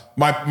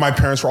 My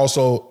parents were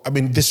also, I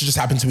mean, this just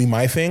happened to be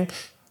my thing.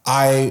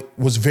 I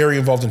was very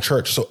involved in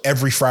church. So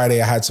every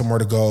Friday I had somewhere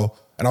to go,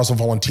 and I was a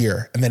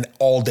volunteer, and then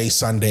all day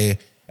Sunday,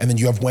 and then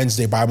you have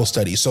Wednesday Bible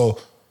study.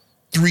 So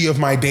 3 of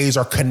my days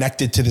are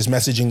connected to this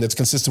messaging that's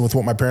consistent with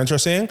what my parents are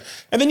saying.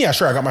 And then, yeah,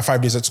 sure, I got my 5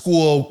 days at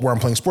school where I'm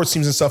playing sports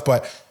teams and stuff,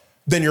 but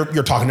then you're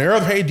talking to your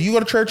other, hey, do you go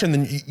to church? And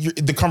then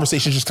the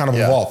conversation just kind of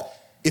evolved.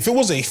 If it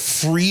was a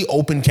free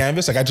open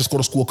canvas, like I just go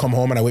to school, come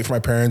home, and I wait for my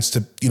parents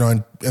to, you know,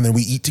 and then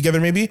we eat together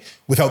maybe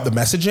without the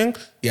messaging,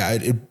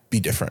 it'd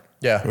be different.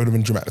 Yeah. It would have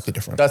been dramatically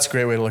different. That's a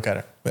great way to look at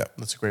it. Yeah.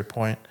 That's a great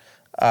point.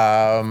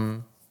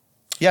 So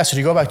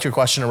to go back to your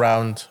question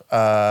around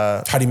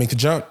how do you make the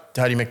jump?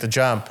 How do you make the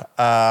jump?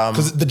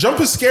 Because the jump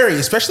is scary,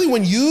 especially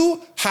when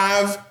you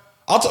have,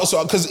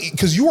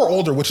 because you are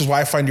older, which is why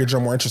I find your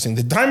jump more interesting.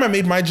 The time I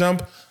made my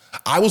jump,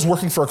 I was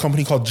working for a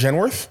company called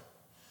Genworth.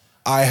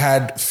 I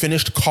had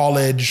finished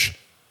college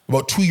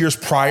about 2 years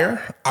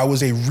prior. I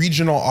was a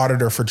regional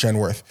auditor for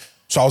Genworth.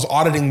 So I was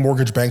auditing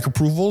mortgage bank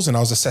approvals and I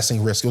was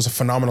assessing risk. It was a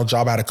phenomenal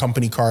job. I had a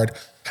company card.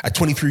 At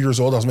 23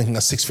 years old, I was making a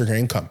 6-figure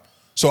income.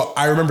 So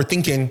I remember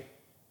thinking,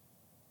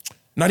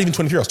 not even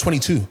 23, I was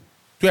 22.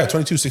 Yeah,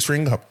 22, 6-figure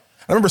income.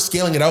 I remember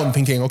scaling it out and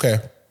thinking, okay,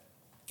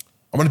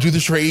 I'm going to do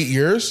this for 8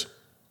 years.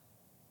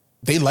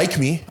 They like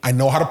me. I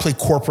know how to play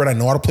corporate. I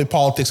know how to play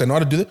politics. I know how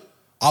to do that.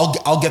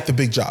 I'll get the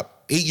big job.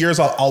 8 years,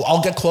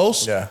 I'll get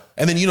close. Yeah.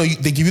 And then, you know,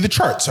 they give you the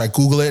chart. So I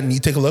Google it and you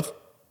take a look.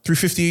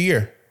 $350 a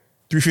year.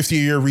 $350 a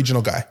year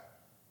regional guy.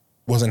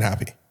 Wasn't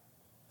happy.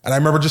 And I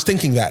remember just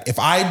thinking that if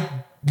I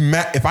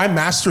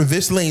master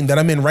this lane that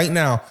I'm in right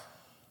now,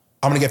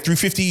 I'm going to get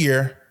 $350 a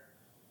year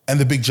and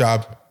the big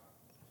job.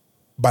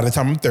 By the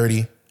time I'm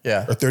 30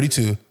 or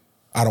 32,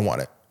 I don't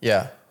want it.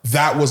 Yeah.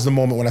 That was the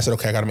moment when I said,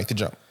 okay, I got to make the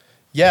jump.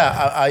 Yeah,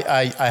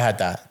 I had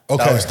that.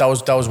 Okay. That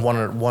was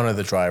one of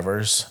the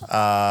drivers.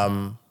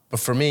 But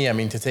for me, I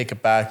mean, to take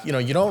it back, you know,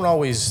 you don't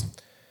always.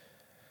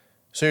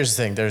 So here's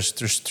the thing: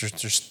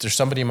 there's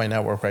somebody in my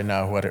network right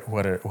now who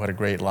had a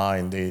great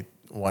line. They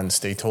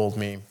told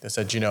me, they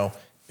said, you know,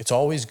 it's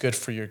always good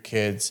for your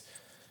kids.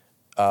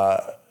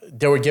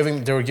 They were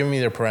giving me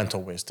their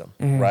parental wisdom,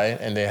 right?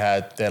 And they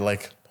had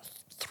like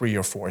 3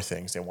 or 4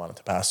 things they wanted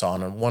to pass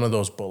on, and one of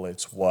those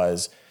bullets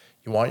was,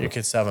 you want your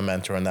kids to have a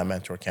mentor, and that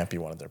mentor can't be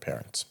one of their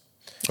parents.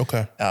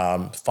 Okay.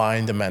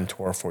 Find a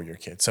mentor for your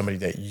kid, somebody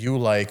that you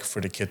like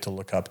for the kid to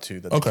look up to,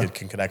 that the kid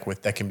can connect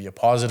with, that can be a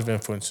positive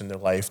influence in their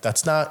life.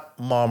 That's not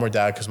mom or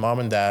dad, because mom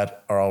and dad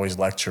are always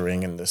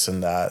lecturing and this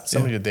and that.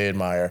 Somebody that they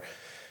admire.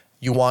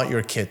 You want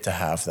your kid to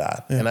have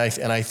that. Yeah. And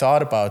I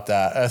thought about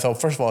that. I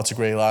thought, first of all, it's a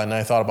great line. And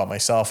I thought about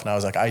myself, and I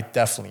was like, I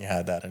definitely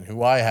had that. And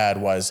who I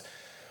had was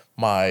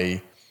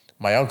my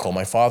uncle,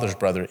 my father's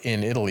brother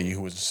in Italy,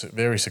 who was a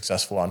very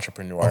successful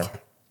entrepreneur,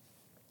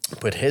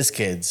 put his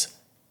kids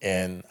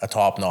in a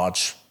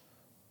top-notch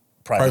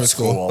private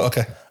school.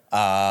 Okay.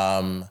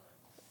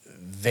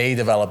 They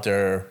developed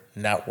their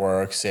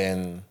networks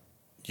in,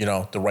 you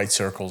know, the right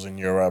circles in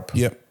Europe.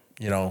 Yep.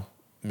 You know,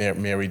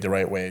 married the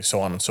right way,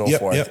 so on and so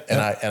forth. Yep.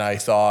 And I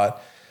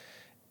thought,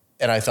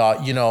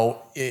 you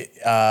know,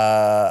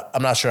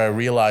 I'm not sure I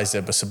realized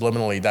it, but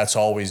subliminally, that's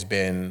always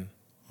been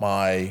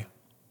my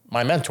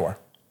mentor.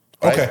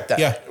 Right?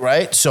 Okay.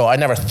 Right. So I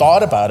never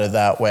thought about it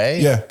that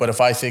way. Yeah. But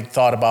if I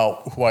thought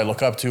about who I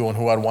look up to and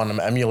who I'd want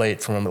to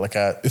emulate from like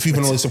if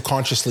even only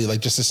subconsciously, like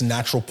just this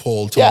natural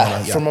pull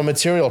to from a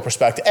material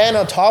perspective, and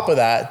on top of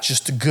that,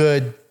 just a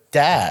good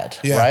dad,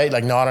 right?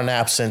 Like not an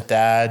absent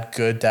dad,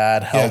 good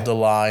dad, held the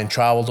line,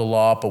 traveled a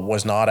lot, but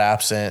was not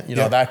absent. You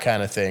know, that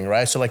kind of thing,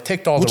 right? So like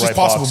ticked all the right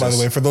boxes. Which is possible, by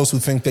the way, for those who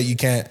think that you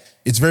can't.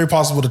 It's very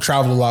possible to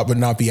travel a lot but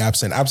not be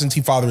absent. Absentee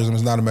fatherism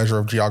is not a measure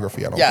of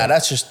geography. I don't think.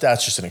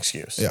 That's just an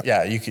excuse.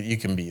 Yeah, you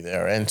can be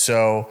there, and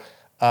so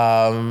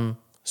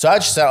So I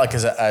just thought like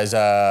as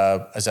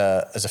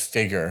a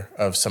figure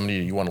of somebody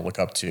you want to look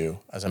up to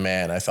as a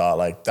man, I thought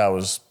like that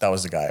was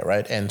the guy,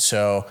 right? And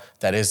so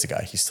that is the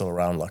guy. He's still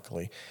around,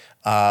 luckily.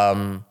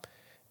 And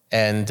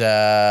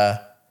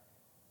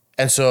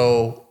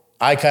so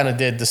I kind of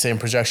did the same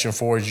projection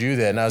towards you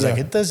then. And I was like,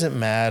 it doesn't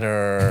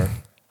matter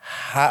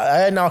how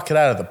I knock it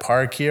out of the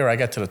park here. I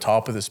got to the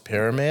top of this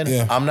pyramid.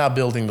 Yeah. I'm not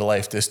building the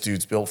life this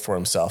dude's built for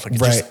himself. Like it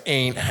just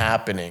ain't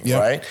happening,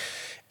 right?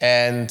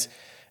 And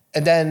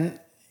then,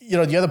 you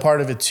know, the other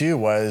part of it too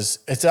was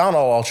it's not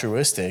all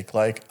altruistic.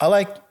 Like I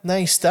like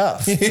nice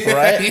stuff,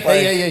 right?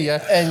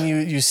 Yeah. And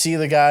you see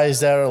the guys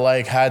that are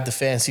like had the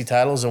fancy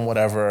titles and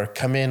whatever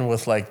come in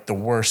with like the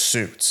worst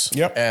suits.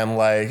 Yep.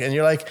 And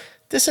you're like,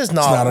 this is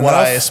not what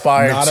I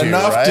aspire to,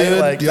 right? Dude.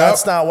 Like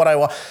that's not what I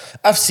want.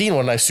 I've seen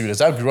what a nice suit is.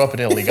 I grew up in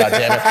Italy,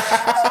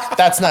 goddammit.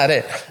 That's not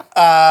it.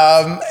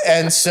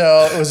 And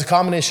so it was a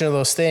combination of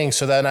those things.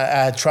 So then I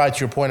had tried,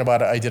 to your point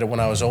about it, I did it when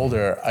I was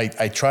older.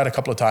 I tried a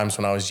couple of times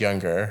when I was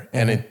younger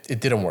and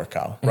it didn't work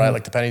out, right?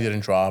 Like the penny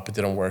didn't drop, it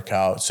didn't work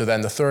out. So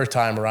then the third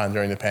time around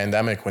during the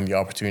pandemic, when the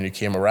opportunity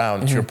came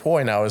around, to your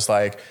point, I was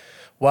like,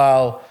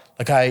 well,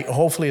 like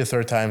hopefully the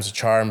third time's a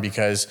charm,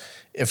 because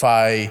if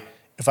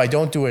I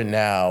don't do it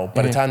now,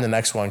 by the time the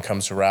next one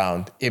comes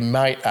around, it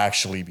might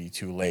actually be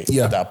too late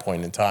at that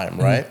point in time,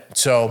 right?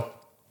 So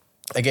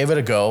I gave it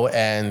a go,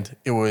 and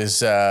it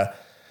was, I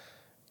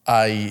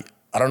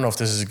don't know if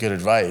this is good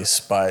advice,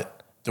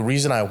 but the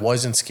reason I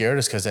wasn't scared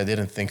is because I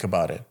didn't think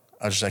about it.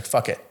 I was just like,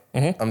 fuck it.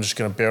 I'm just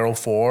going to barrel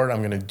forward. I'm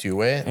going to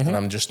do it. And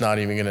I'm just not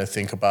even going to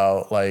think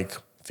about like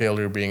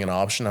failure being an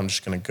option. I'm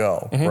just going to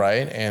go,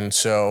 right? And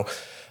so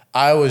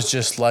I was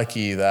just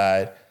lucky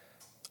that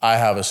I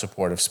have a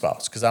supportive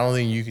spouse, because I don't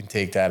think you can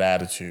take that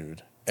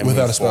attitude and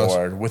move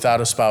forward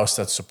without a spouse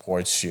that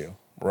supports you,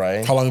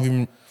 right? How long have you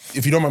been,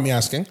 if you don't mind me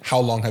asking,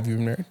 how long have you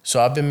been married?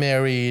 So I've been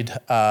married,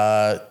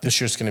 this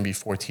year's going to be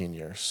 14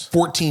 years.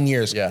 14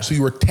 years? Yeah. So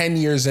you were 10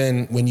 years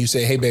in when you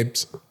say, hey,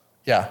 babes.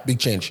 Yeah. Big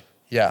change.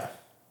 Yeah.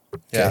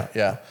 Yeah,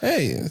 yeah.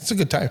 Hey, it's a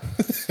good time.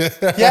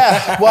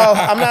 Yeah, well,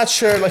 I'm not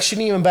sure. Like, she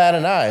didn't even bat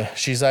an eye.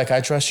 She's like,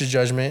 I trust your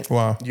judgment.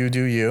 Wow. You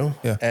do you.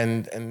 Yeah.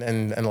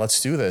 And let's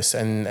do this.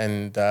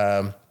 And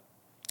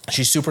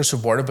she's super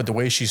supportive, but the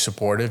way she's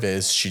supportive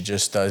is she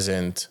just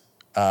doesn't,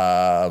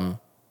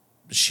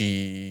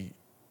 she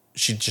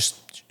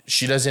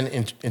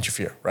doesn't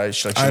interfere, right?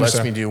 She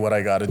lets me do what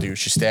I got to do.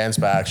 She stands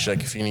back. She's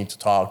like, if you need to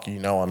talk, you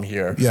know, I'm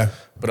here. Yeah.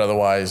 But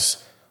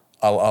otherwise,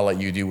 I'll let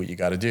you do what you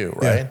got to do,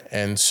 right? Yeah.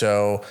 And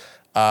so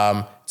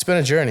it's been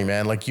a journey,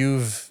 man. Like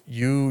you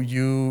know,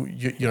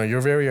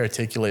 you're very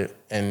articulate,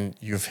 and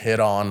you've hit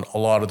on a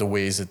lot of the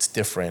ways it's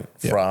different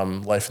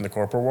from life in the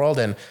corporate world.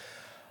 And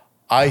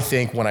I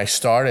think when I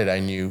started, I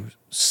knew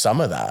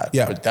some of that,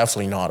 but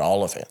definitely not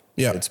all of it.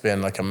 Yeah. It's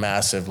been like a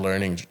massive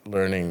learning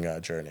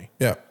journey.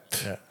 Yeah.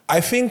 Yeah.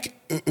 I think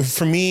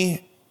for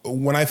me,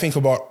 when I think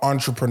about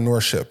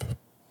entrepreneurship,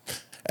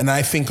 and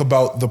I think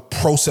about the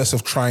process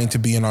of trying to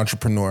be an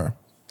entrepreneur,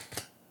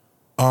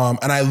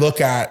 and I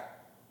look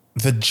at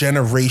the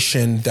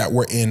generation that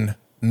we're in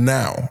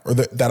now, or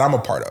that I'm a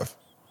part of,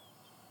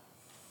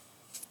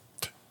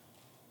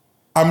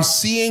 I'm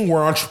seeing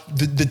where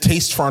the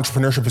taste for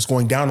entrepreneurship is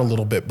going down a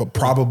little bit, but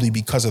probably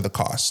because of the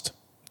cost.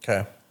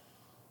 Okay.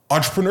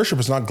 Entrepreneurship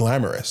is not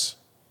glamorous,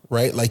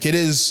 right? Like, it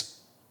is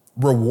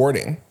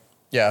rewarding.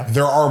 Yeah.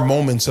 There are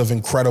moments of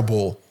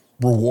incredible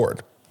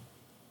reward.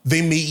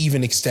 They may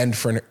even extend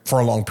for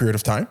a long period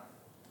of time.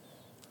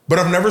 But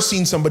I've never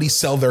seen somebody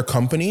sell their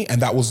company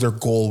and that was their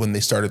goal when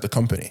they started the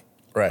company.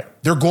 Right.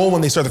 Their goal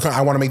when they started the company,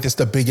 I want to make this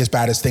the biggest,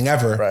 baddest thing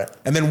ever. Right.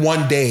 And then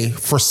one day,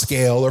 for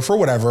scale or for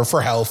whatever,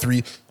 for health,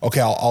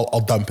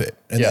 I'll dump it.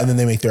 And then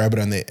they make their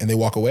EBITDA and they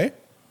walk away.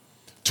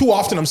 Too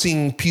often I'm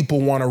seeing people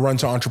want to run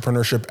to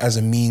entrepreneurship as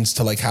a means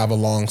to like have a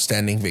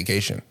long-standing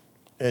vacation.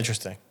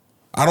 Interesting.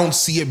 I don't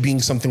see it being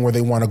something where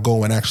they want to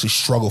go and actually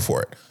struggle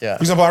for it. Yeah.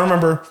 For example, I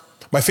remember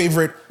so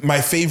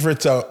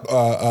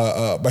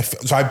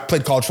I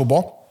played college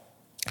football.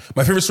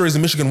 My favorite story is the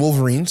Michigan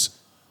Wolverines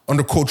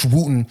under Coach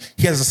Wooten.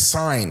 He has a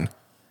sign,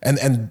 and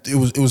it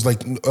was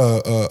like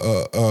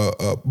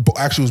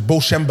actually it was Bo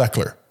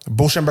Schembechler.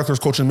 Bo Schembechler's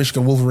coaching the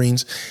Michigan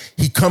Wolverines.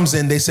 He comes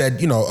in. They said,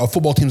 you know, a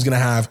football team's going to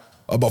have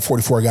about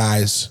 44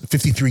 guys,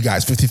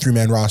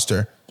 53-man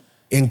roster.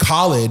 In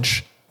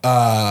college,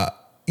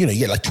 you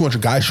get like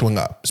 200 guys showing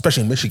up,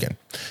 especially in Michigan.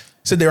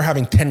 Said they were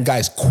having 10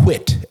 guys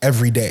quit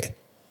every day.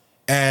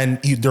 And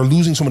they're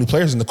losing so many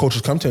players, and the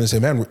coaches come to him and say,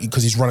 man,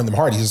 because he's running them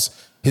hard.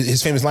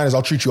 His famous line is,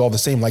 I'll treat you all the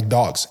same like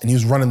dogs. And he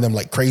was running them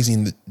like crazy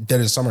in the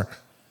dead of summer.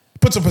 He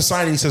puts up a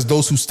sign and he says,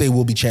 those who stay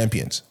will be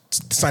champions.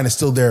 The sign is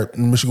still there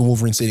in Michigan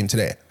Wolverine Stadium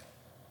today.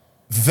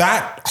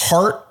 That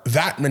heart,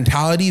 that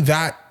mentality,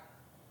 I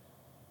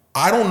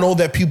don't know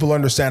that people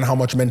understand how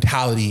much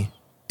mentality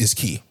is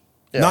key.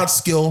 Yeah. Not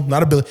skill,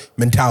 not ability,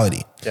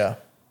 mentality. Yeah.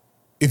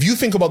 If you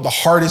think about the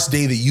hardest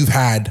day that you've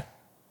had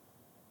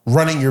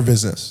running your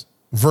business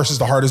versus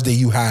the hardest day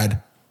you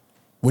had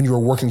when you were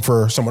working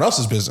for someone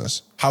else's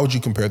business, how would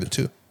you compare the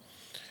two?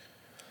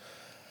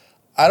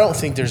 I don't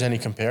think there's any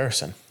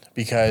comparison,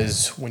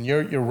 because when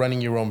you're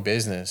running your own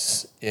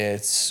business,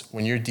 it's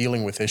when you're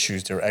dealing with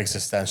issues, they're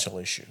existential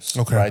issues,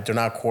 right? They're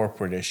not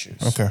corporate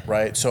issues,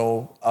 right?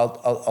 So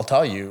I'll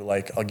tell you,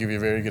 like, I'll give you a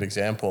very good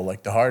example.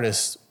 Like the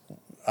hardest,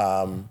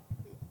 I don't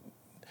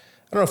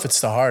know if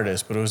it's the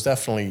hardest, but it was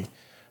definitely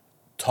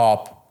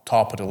top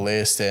of the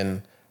list,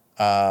 and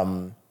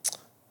more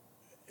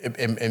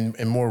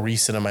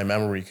recent in my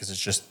memory, because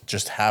it's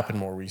just happened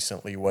more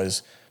recently,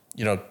 was,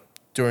 you know,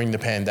 during the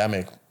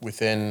pandemic,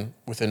 within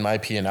my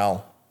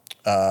P&L,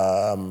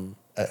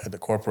 at the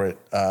corporate,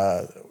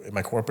 in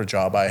my corporate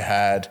job, I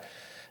had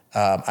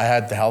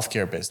the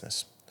healthcare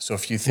business. So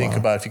if you think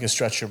about, if you can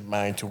stretch your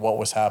mind to what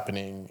was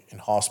happening in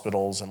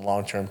hospitals and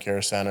long-term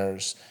care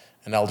centers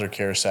and elder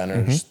care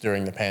centers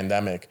during the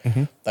pandemic,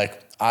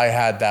 like I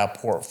had that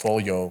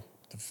portfolio,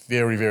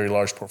 very, very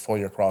large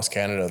portfolio across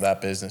Canada,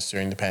 that business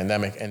during the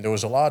pandemic. And there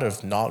was a lot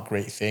of not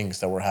great things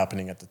that were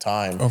happening at the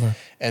time.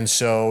 And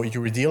so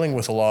you were dealing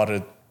with a lot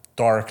of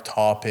dark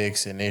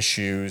topics and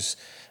issues.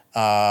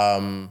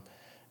 And,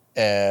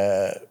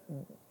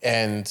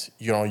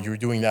 you know, you're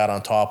doing that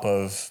on top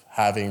of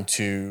having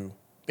to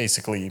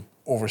basically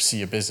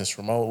oversee a business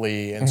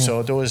remotely. And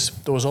so there was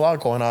a lot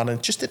going on.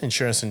 And just in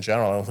insurance in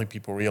general, I don't think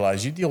people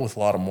realize you deal with a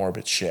lot of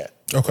morbid shit.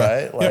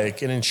 Right?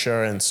 Like in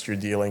insurance, you're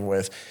dealing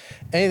with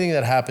anything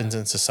that happens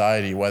in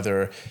society,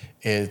 whether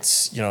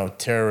it's, you know,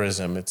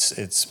 terrorism,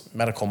 it's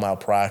medical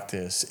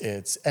malpractice,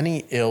 it's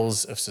any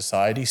ills of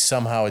society,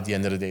 somehow at the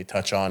end of the day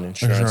touch on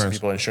insurance.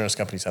 People, insurance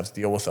companies have to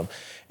deal with them.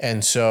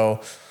 And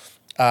so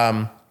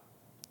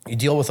you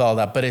deal with all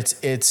that, but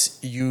it's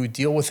you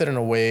deal with it in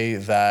a way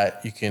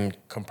that you can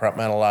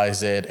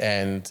compartmentalize it,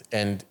 and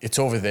it's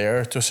over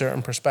there to a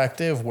certain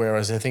perspective.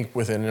 Whereas I think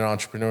within an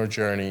entrepreneur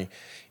journey,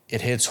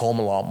 it hits home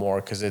a lot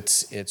more, because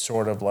it's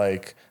sort of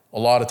like a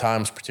lot of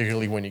times,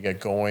 particularly when you get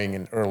going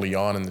and early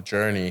on in the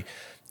journey,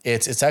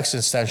 it's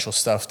existential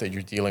stuff that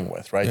you're dealing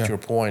with, right? To your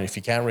point, if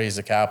you can't raise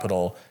the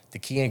capital, the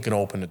key ain't gonna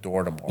open the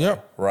door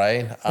tomorrow,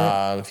 right?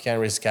 If you can't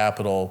raise the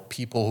capital,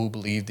 people who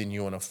believed in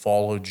you and have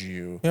followed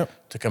you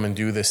to come and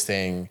do this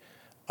thing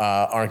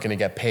aren't gonna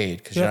get paid,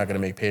 because you're not gonna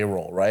make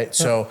payroll, right?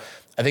 So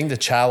I think the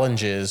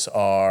challenges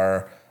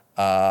are,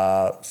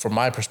 from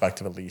my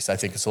perspective at least, I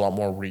think it's a lot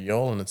more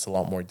real and it's a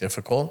lot more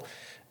difficult.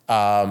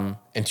 And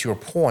to your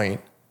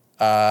point,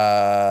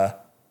 I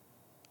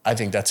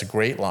think that's a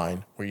great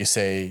line where you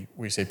say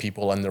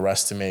people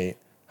underestimate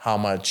how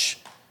much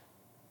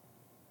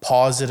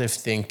positive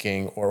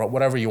thinking, or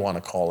whatever you want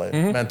to call it,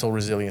 mental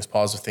resilience,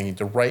 positive thinking,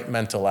 the right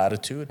mental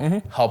attitude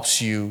helps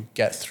you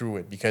get through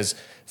it. Because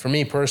for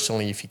me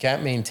personally, if you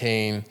can't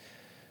maintain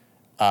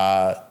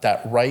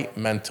that right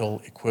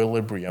mental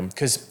equilibrium,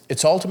 because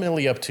it's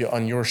ultimately up to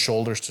on your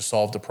shoulders to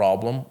solve the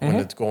problem when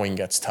the going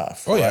gets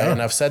tough.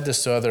 And I've said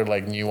this to other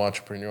like new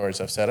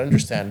entrepreneurs. I've said,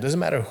 understand, it doesn't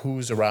matter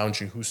who's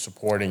around you, who's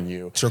supporting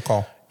you. It's your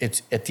call.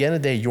 It's at the end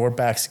of the day, your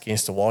back's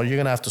against the wall. You're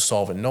gonna have to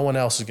solve it. No one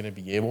else is gonna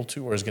be able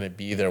to, or is gonna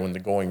be there when the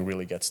going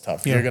really gets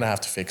tough. You're gonna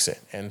have to fix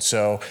it. And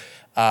so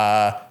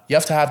you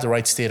have to have the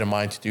right state of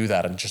mind to do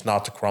that, and just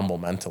not to crumble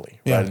mentally,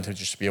 right? And to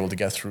just be able to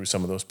get through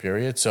some of those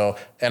periods. So,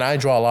 and I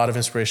draw a lot of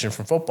inspiration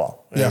from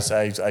football.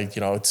 I you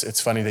know,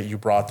 it's funny that you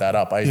brought that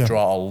up. I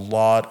draw a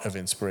lot of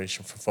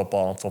inspiration from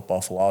football and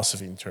football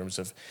philosophy in terms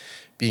of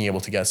being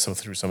able to get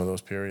through some of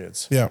those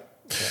periods.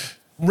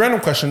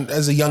 Random question,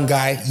 as a young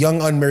guy, young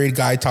unmarried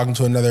guy talking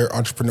to another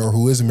entrepreneur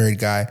who is a married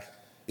guy,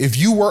 if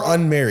you were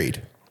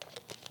unmarried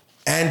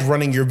and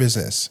running your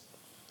business,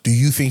 do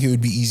you think it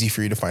would be easy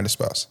for you to find a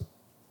spouse?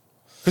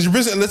 Because your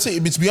business, let's say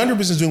it's beyond your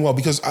business doing well,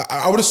 because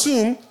I would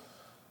assume,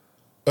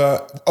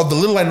 of the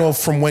little I know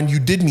from when you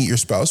did meet your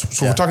spouse,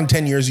 so we're talking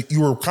 10 years,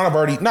 you were kind of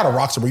already, not a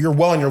rock star, but you're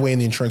well on your way in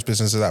the insurance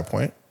business at that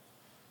point.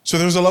 So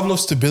there's a level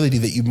of stability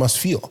that you must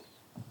feel.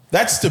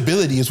 That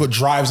stability is what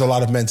drives a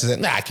lot of men to say,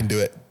 nah, I can do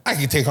it. I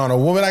can take on a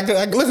woman. I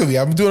can look at me,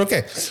 I'm doing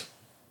okay.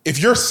 If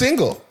you're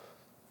single,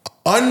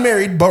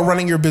 unmarried, but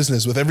running your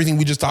business with everything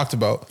we just talked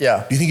about, do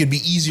you think it'd be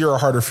easier or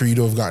harder for you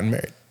to have gotten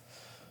married?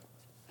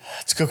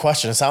 It's a good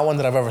question. It's not one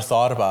that I've ever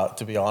thought about,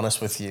 to be honest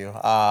with you.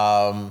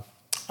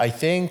 I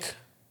think,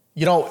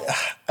 you know,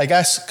 I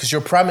guess because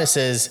your premise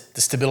is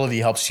the stability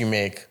helps you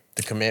make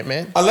the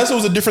commitment. Unless it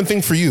was a different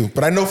thing for you.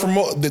 But I know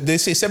they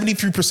say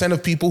 73%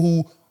 of people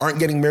who aren't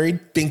getting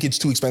married think it's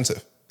too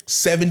expensive.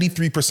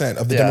 73%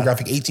 of the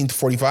demographic 18 to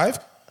 45,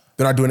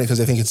 they're not doing it because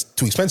they think it's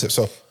too expensive.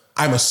 So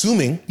I'm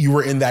assuming you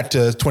were in that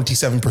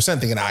 27%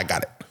 thinking, I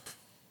got it.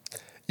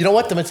 You know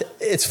what?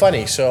 It's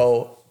funny.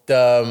 So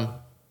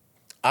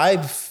I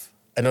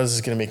know this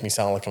is going to make me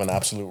sound like I'm an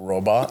absolute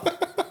robot,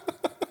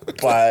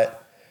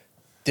 but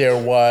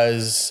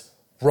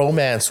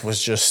romance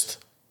was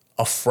just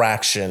a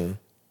fraction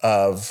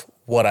of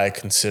what I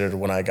considered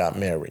when I got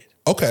married.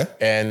 Okay.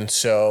 And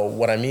so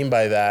what I mean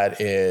by that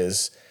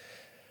is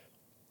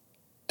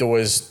there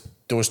was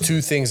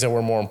two things that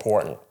were more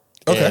important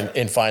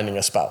in finding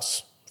a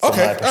spouse.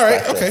 Okay. All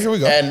right. Okay. Here we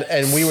go.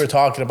 And we were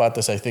talking about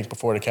this, I think,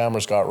 before the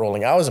cameras got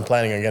rolling. I wasn't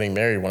planning on getting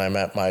married when I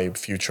met my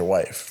future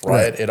wife,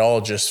 right? It all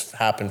just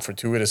happened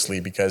fortuitously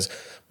because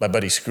my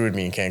buddy screwed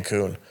me in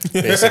Cancun,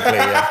 basically.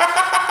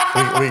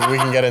 we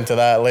can get into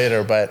that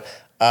later. But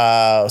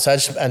so I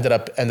just ended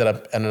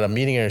up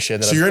meeting her and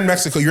shit. So you're in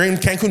Mexico. You're in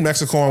Cancun,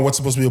 Mexico on what's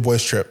supposed to be a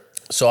boys' trip.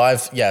 So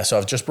I've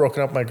just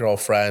broken up with my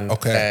girlfriend.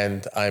 Okay.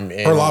 And I'm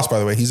in. Her loss, by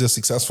the way. He's a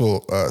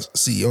successful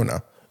CEO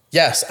now.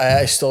 Yes,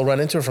 I still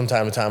run into her from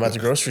time to time at the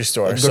grocery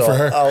store. Good for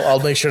her. I'll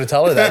make sure to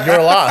tell her that. You're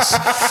a loss.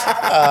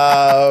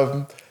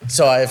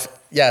 So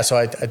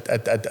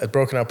I'd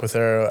broken up with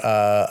her.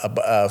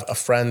 A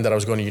friend that I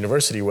was going to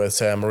university with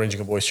said, I'm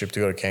arranging a boys' trip to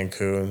go to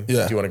Cancun.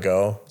 Yeah. Do you want to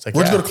go? It's like,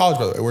 where'd you go to college,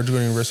 by the way? Where'd you go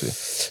to university?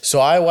 So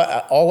I went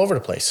all over the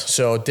place.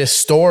 So this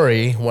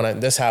story,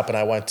 this happened,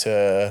 I went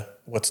to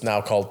what's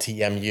now called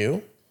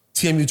TMU.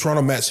 TMU,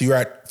 Toronto Met. So you're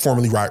at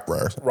formerly Rye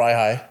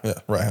High. Yeah,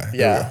 Rye High.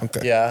 Yeah,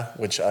 okay. Yeah.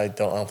 Which I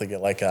don't think they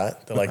like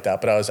that. They like that.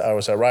 But I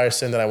was at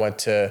Ryerson. Then I went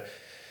to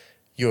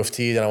U of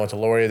T. Then I went to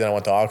Laurier. Then I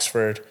went to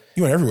Oxford.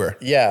 You went everywhere.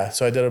 Yeah.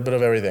 So I did a bit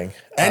of everything.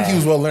 And he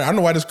was well learned. I don't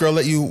know why this girl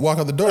let you walk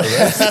out the door.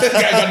 Right?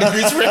 Guy got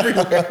degrees for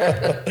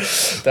everywhere.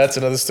 That's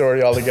another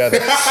story altogether.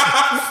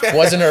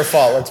 Wasn't her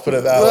fault. Let's put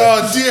it that way.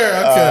 Oh dear.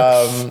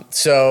 Okay.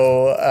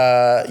 So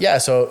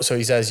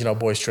he says,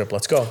 boys trip.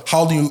 Let's go. How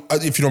old do you?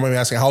 If you don't mind me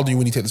asking, how old are you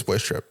when you take this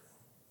boys trip?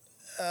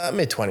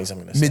 Mid-20s, I'm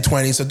going to say.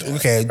 Mid-20s,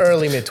 okay.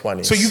 Early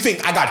mid-20s. So you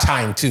think, I got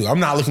time too.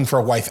 I'm not looking for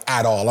a wife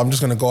at all. I'm just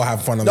going to go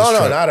have fun on this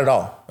trip. No, not at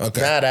all.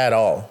 Okay. Not at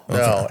all. Okay.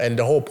 No. And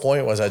the whole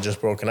point was I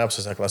just broken up. So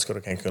it's like, let's go to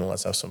Cancun and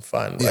let's have some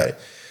fun, right?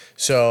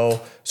 So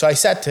I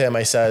said to him,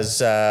 I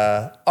says,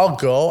 I'll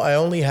go. I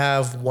only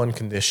have one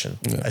condition.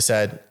 Yeah. I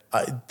said,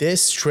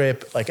 this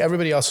trip, like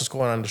everybody else is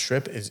going on this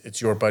trip,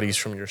 it's your buddies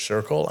from your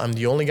circle. I'm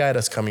the only guy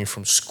that's coming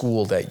from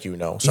school that you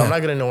know. So I'm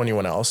not going to know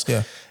anyone else.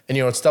 Yeah. And,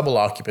 it's double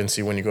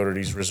occupancy when you go to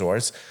these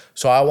resorts.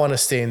 So I want to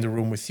stay in the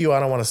room with you. I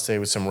don't want to stay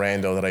with some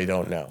rando that I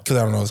don't know. Because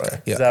I don't know this guy.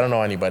 Because I don't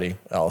know anybody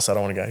else. I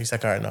don't want to go. He's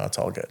like, all right, no, it's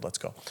all good. Let's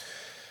go.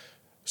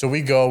 So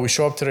we go. We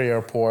show up to the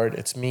airport.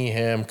 It's me,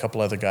 him, a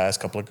couple other guys, a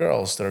couple of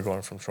girls that are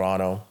going from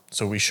Toronto.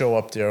 So we show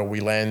up there.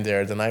 We land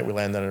there. The night we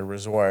land at a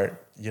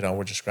resort,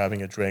 we're just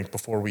grabbing a drink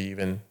before we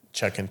even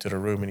check into the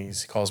room, and he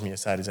calls me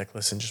aside. He's like,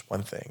 listen, just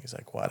one thing. He's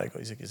like, what? I go,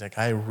 he's like,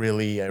 I've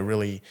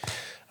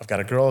got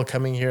a girl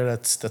coming here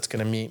that's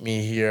going to meet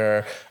me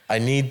here. I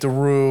need the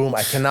room.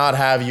 I cannot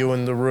have you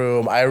in the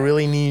room. I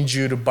really need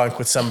you to bunk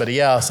with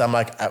somebody else. I'm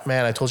like,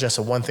 man, I told you I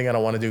said one thing I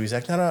don't want to do. He's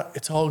like, no,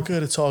 it's all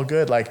good. It's all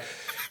good. Like,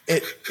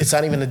 it's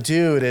not even a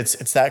dude.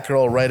 It's that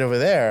girl right over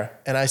there.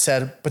 And I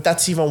said, but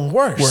that's even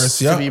worse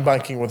to be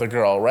bunking with a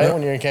girl, right?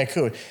 When you're in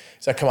Cancun.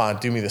 He's like, come on,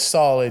 do me the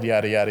solid,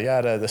 yada, yada,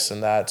 yada, this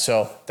and that.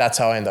 So that's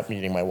how I end up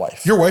meeting my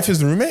wife. Your wife is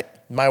the roommate?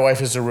 My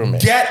wife is the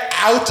roommate. Get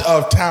out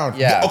of town.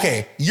 Yeah.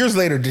 Okay, years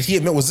later, did he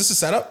admit, was this a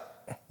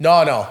setup?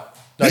 No.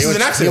 This is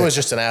an accident. He was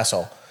just an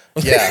asshole.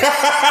 Yeah.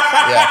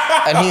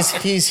 Yeah. And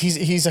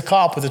he's a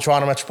cop with the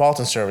Toronto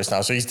Metropolitan Service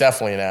now, so he's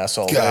definitely an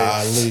asshole.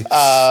 Golly.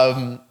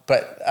 Right?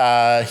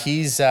 But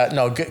he's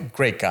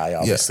great guy,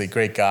 obviously,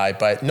 great guy.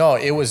 But no,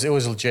 it was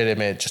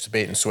legitimate, just a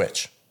bait and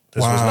switch.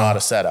 This was not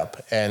a setup.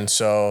 And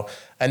so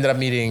I ended up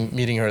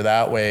meeting her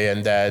that way.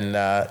 And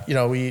then,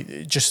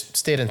 we just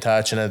stayed in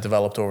touch, and it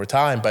developed over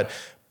time. But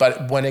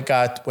when it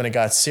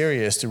got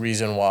serious, the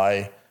reason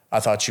why I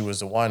thought she was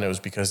the one, it was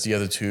because the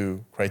other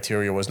two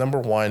criteria was, number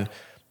one,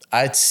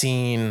 I'd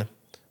seen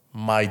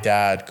my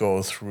dad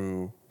go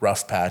through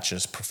rough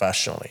patches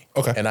professionally.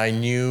 Okay. And I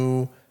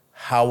knew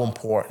how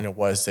important it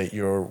was that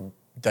your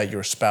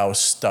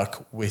spouse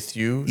stuck with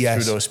you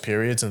through those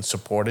periods and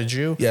supported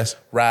you. Yes.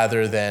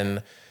 Rather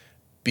than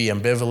be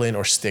ambivalent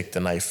or stick the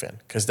knife in,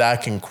 because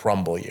that can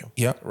crumble you.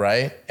 Yeah.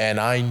 Right.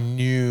 And I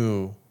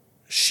knew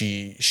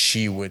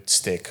she would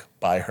stick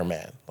by her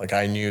man. Like,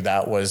 I knew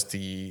that was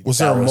the. Was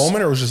there a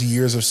moment, or was it just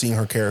years of seeing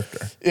her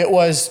character? It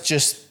was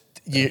just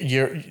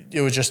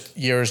it was just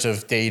years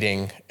of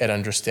dating and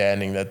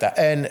understanding that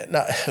and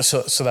not,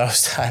 so that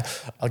was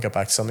that. I'll get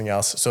back to something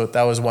else. So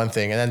that was one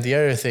thing, and then the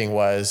other thing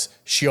was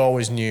she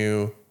always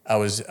knew I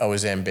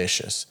was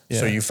ambitious. Yeah.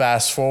 So you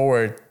fast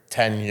forward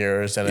 10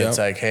 years and it's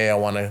like, hey, I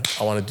want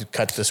to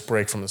cut this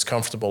break from this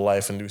comfortable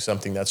life and do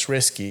something that's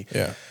risky.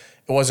 Yeah.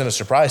 It wasn't a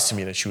surprise to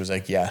me that she was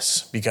like,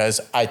 yes, because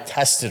I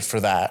tested for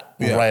that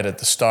right at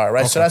the start.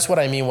 Right. Okay. So that's what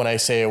I mean when I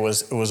say it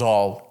was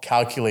all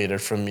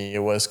calculated for me. It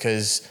was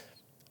because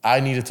I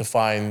needed to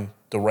find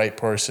the right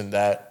person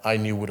that I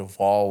knew would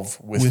evolve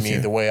with me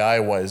the way I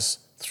was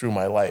through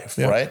my life.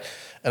 Yeah. Right.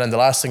 And then the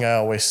last thing I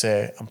always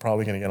say, I'm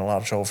probably going to get in a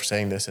lot of trouble for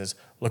saying this, is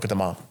look at the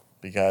mom,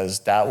 because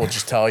that will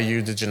just tell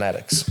you the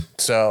genetics.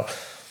 So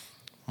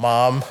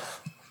mom's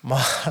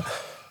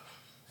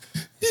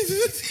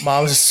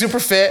super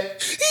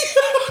fit.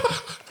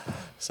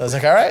 So I was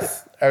like, all right,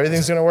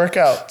 everything's going to work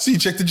out. So you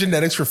check the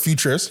genetics for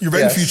futures. You're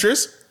very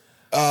futures.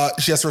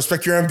 She has to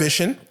respect your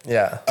ambition.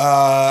 Yeah.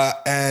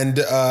 And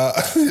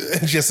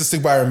she has to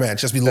stick by her man.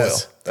 She has to be loyal.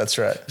 That's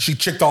right. She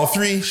checked all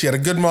three. She had a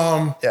good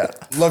mom. Yeah.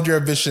 Loved your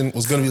ambition.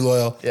 Was going to be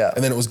loyal. Yeah.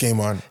 And then it was game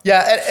on.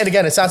 Yeah. And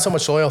again, it's not so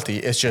much loyalty.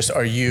 It's just,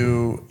 are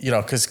you,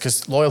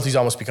 because loyalty's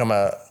almost become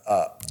a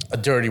a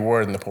dirty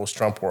word in the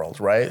post-Trump world,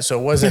 right? So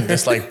it wasn't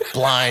this like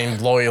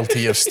blind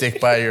loyalty of stick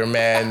by your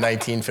man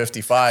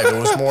 1955. It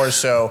was more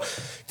so,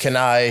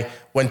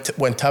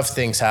 when tough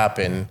things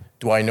happen,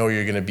 do I know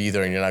you're going to be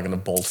there and you're not going to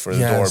bolt for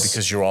the door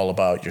because you're all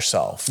about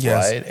yourself,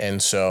 right?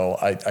 And so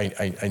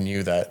I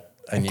knew that.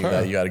 I knew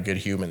that you had a good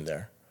human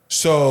there.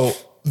 So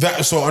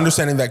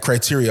understanding that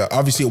criteria,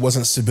 obviously it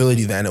wasn't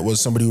stability then. It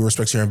was somebody who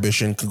respects your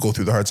ambition, could go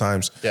through the hard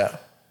times. Yeah.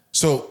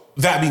 So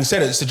that being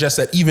said, it suggests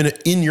that even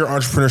in your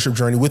entrepreneurship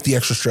journey with the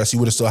extra stress, you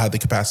would have still had the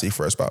capacity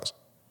for a spouse.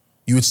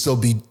 You would still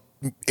be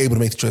able to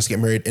make the choice to get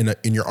married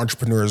in your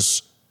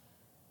entrepreneur's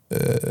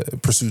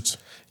pursuits.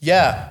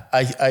 Yeah,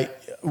 I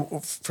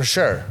for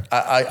sure.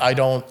 I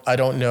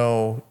don't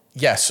know.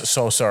 Yes.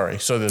 So sorry.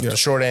 So the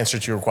short answer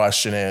to your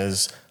question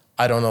is,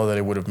 I don't know that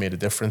it would have made a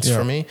difference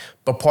for me,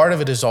 but part of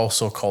it is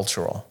also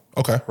cultural.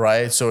 Okay.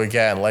 Right. So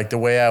again, like the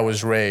way I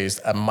was raised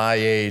at my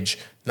age,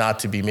 not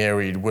to be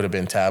married would have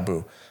been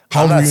taboo.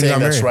 I'm not saying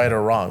that's right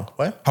or wrong.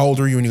 What? How old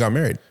were you when you got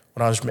married?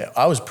 When I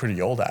was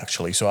pretty old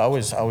actually. So I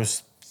was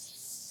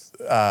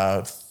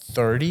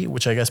 30,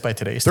 which I guess by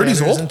today's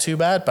standards isn't too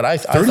bad. But I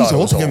thought 30's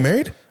old to get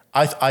married?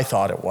 I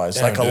thought it was.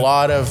 Damn, like a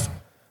lot of,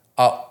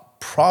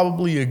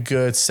 probably a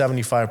good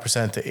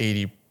 75% to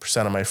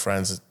 80% of my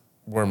friends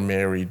were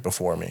married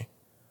before me.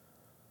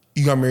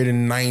 You got married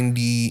in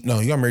 90, no,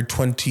 you got married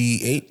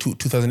 2008,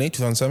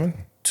 2007?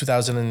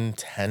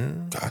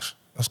 2010. Gosh,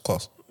 that's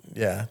close.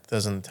 Yeah,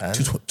 2010.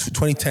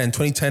 2010.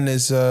 2010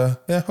 is,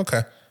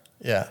 okay.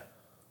 Yeah.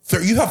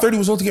 You thought 30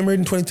 was old to get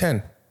married in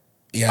 2010?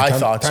 Yeah, I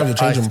thought so.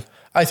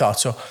 I thought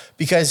so.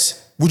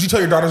 Because... Would you tell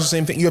your daughters the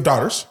same thing? You have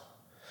daughters?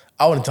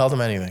 I wouldn't tell them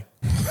anything.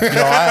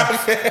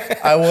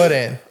 I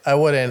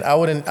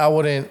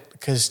wouldn't,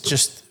 because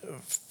just...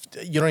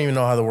 You don't even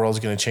know how the world's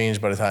going to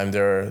change by the time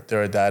they're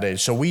at that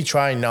age. So we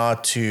try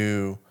not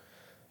to...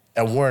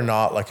 And we're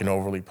not like an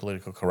overly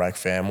political correct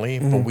family,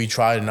 but we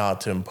try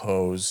not to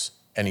impose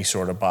any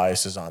sort of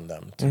biases on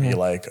them to be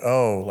like,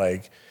 oh,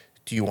 like,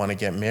 do you want to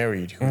get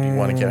married? Who do you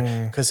want to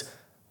get? Because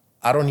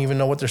I don't even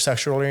know what their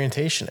sexual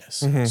orientation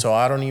is. So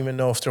I don't even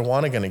know if they're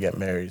going to get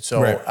married.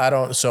 So I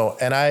don't,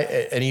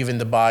 and even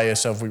the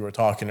bias of, we were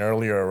talking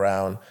earlier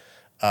around,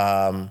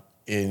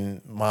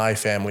 in my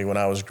family when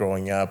I was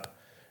growing up,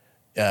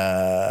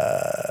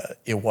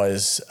 it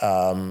was,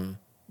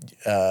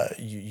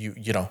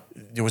 you know,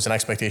 there was an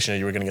expectation that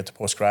you were going to get the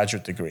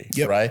postgraduate degree,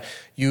 right?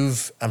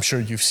 I'm sure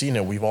you've seen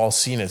it. We've all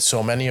seen it.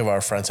 So many of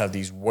our friends have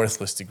these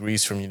worthless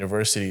degrees from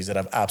universities that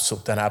have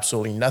done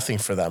absolutely nothing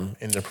for them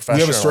in their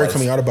professional life. We have a story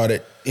coming out about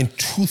it. In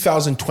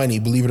 2020,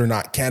 believe it or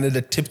not,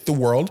 Canada tipped the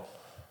world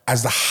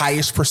as the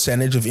highest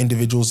percentage of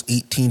individuals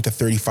 18 to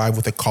 35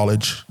 with a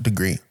college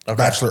degree,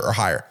 bachelor or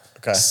higher.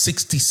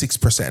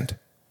 66%.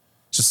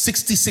 So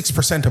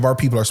 66% of our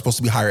people are supposed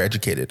to be higher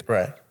educated.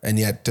 Right. And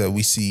yet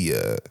we see,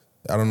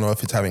 I don't know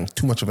if it's having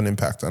too much of an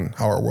impact on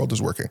how our world is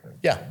working.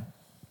 Yeah.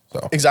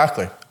 So.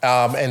 Exactly.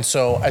 And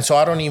so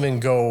I don't even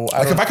go.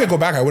 If I could go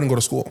back, I wouldn't go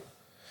to school.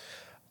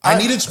 I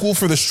needed school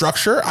for the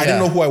structure. I didn't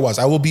know who I was.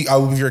 I will be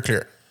very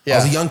clear. I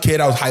was a young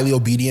kid. I was highly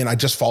obedient. I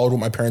just followed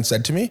what my parents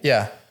said to me.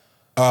 Yeah.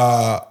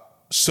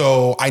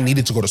 So I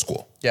needed to go to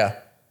school. Yeah.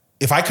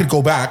 If I could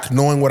go back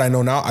knowing what I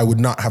know now, I would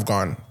not have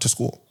gone to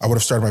school. I would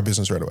have started my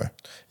business right away.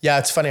 Yeah,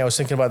 it's funny. I was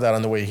thinking about that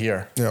on the way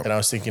here. Yeah. And I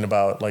was thinking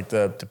about like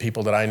the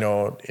people that I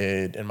know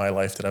in my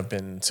life that have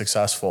been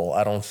successful.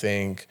 I don't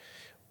think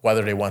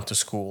whether they went to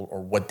school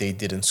or what they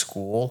did in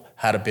school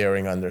had a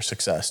bearing on their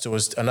success. There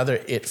was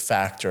another it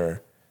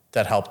factor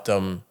that helped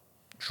them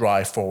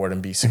drive forward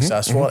and be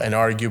successful. And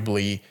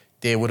arguably,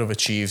 they would have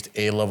achieved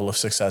a level of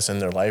success in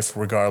their life,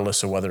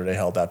 regardless of whether they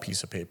held that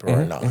piece of paper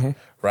or not,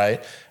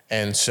 right?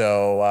 And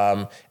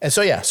so,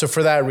 so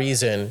for that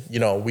reason, you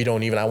know,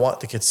 I want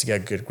the kids to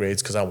get good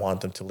grades because I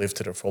want them to live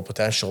to their full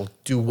potential,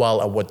 do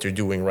well at what they're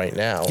doing right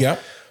now. Yeah.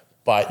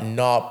 But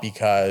not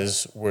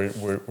because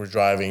we're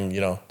driving,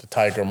 you know, the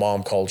tiger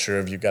mom culture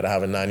of you've got to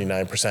have a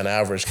 99%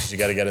 average because you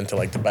got to get into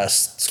like the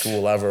best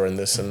school ever and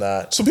this and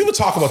that. So people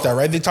talk about that,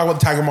 right? They talk about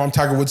the tiger mom.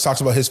 Tiger Woods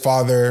talks about his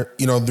father.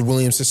 You know, the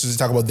Williams sisters, they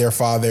talk about their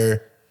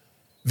father.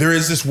 There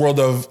is this world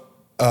of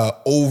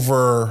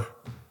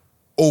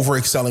over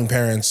excelling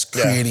parents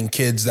creating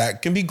kids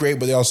that can be great,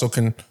 but they also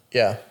can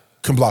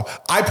blow.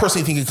 I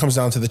personally think it comes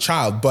down to the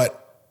child, but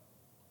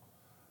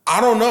I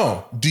don't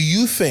know. Do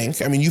you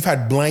think, I mean, you've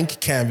had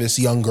blank canvas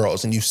young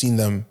girls and you've seen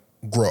them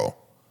grow.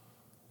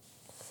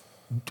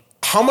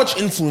 How much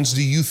influence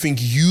do you think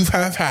you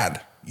have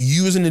had,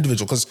 you as an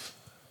individual? Because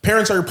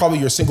parents are probably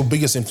your single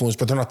biggest influence,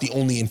 but they're not the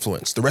only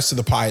influence. The rest of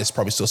the pie is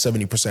probably still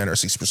 70% or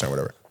 60%,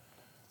 whatever.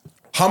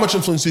 How much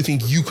influence do you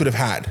think you could have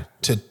had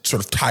to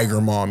sort of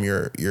tiger mom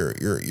your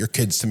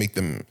kids to make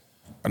them,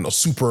 I don't know,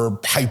 super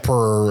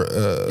hyper,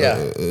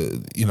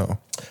 you know?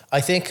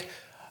 I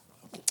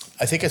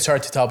think it's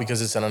hard to tell because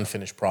it's an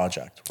unfinished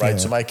project, right? Yeah.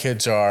 So my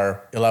kids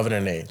are 11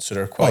 and 8, so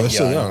they're quite young.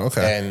 Still young.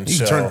 Okay. And you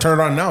can turn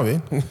it on now,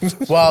 man.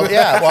 Well,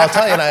 I'll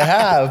tell you, and I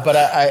have, but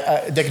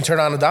I they can turn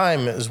on a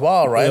dime as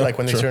well, right? Yeah, like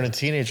when they turn into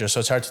teenagers, so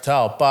it's hard to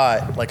tell.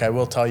 But like I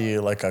will tell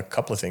you like a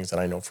couple of things that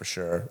I know for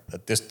sure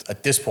at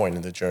this point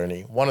in the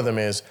journey. One of them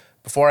is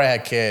before I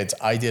had kids,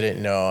 I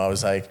didn't know. I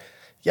was like,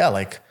 yeah,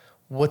 like,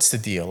 what's the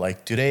deal?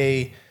 Like, do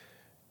they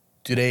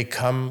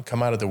come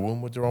out of the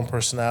womb with their own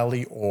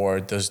personality, or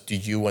do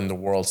you and the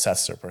world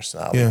sets their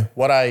personality? Yeah.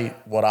 What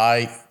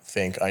I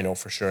think I know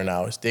for sure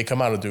now is they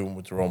come out of the womb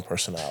with their own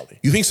personality.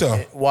 You think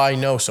so? Well, I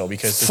know so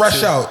because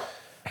fresh out.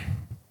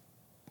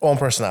 Own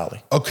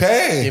personality.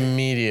 Okay.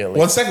 Immediately.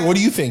 1 second. What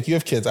do you think? You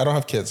have kids. I don't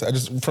have kids.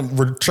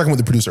 We're checking with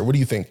the producer. What do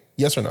you think?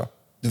 Yes or no?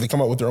 Do they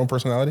come out with their own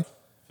personality?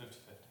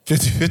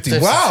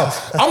 50-50. Wow.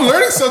 I'm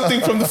learning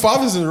something from the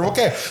fathers in the room.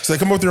 Okay. So they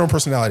come up with their own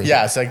personality.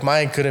 Yeah. It's like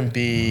mine couldn't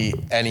be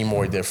any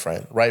more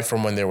different, right?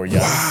 From when they were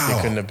young. Wow.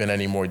 They couldn't have been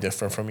any more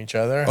different from each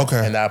other.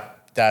 Okay. And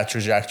that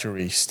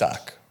trajectory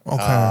stuck.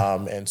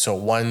 Okay. And so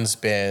one's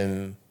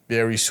been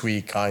very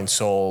sweet, kind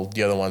soul.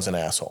 The other one's an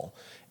asshole.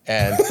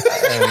 And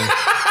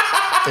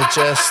it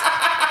just,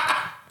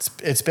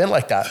 it's been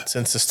like that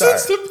since the start.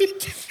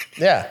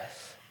 Yeah.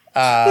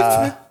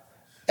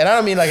 And I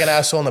don't mean like an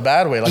asshole in a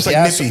bad way. Like,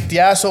 the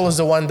asshole is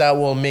the one that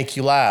will make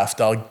you laugh.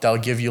 They'll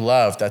give you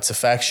love. That's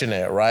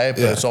affectionate, right?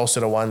 But it's also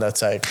the one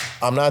that's like,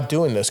 I'm not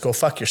doing this. Go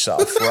fuck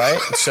yourself, right?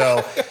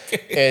 So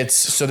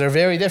they're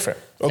very different.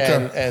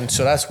 Okay. And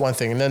so that's one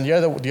thing. And then the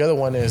other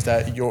one is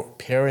that your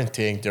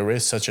parenting, there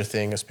is such a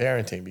thing as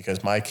parenting,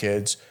 because my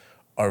kids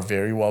are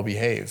very well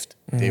behaved.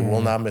 They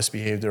will not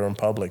misbehave. They're in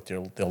public.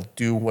 They'll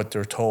do what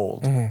they're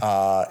told.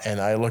 And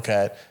I look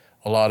at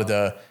a lot of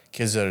the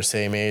kids that are the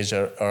same age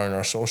are in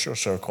our social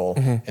circle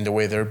and the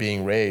way they're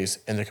being raised,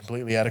 and they're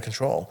completely out of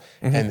control.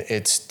 And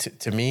it's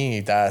to me,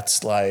 that's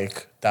the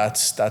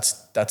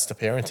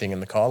parenting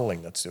and the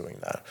coddling that's doing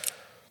that.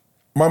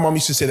 My mom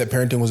used to say that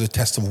parenting was a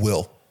test of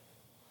will.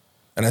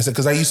 And I said,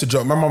 because I used to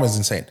joke, my mom is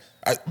insane.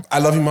 I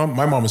love you, Mom.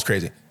 My mom is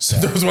crazy. So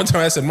there was one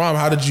time I said, Mom,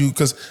 how did you,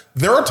 because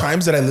there are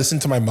times that I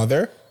listened to my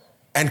mother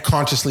and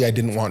consciously I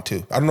didn't want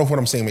to. I don't know if what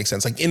I'm saying makes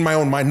sense. Like in my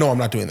own mind, no, I'm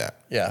not doing that.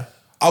 Yeah.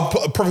 I'll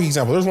put a perfect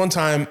example. There was one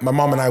time my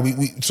mom and I,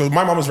 so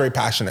my mom was very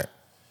passionate.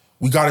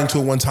 We got into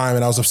it one time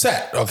and I was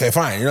upset. Okay,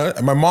 fine. You know,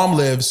 and my mom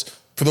lives,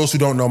 for those who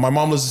don't know, my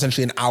mom lives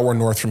essentially an hour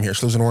north from here.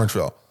 She lives in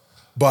Orangeville.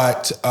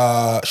 But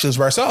she lives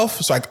by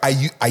herself. So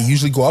I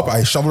usually go up,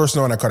 I shovel her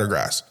snow and I cut her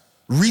grass.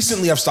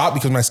 Recently I've stopped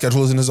because my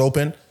schedule isn't as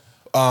open.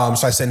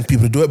 So I send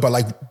people to do it. But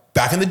like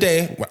back in the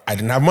day, when I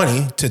didn't have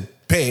money to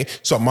pay.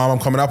 So Mom, I'm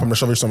coming up, I'm gonna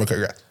shovel your snow and cut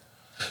your grass.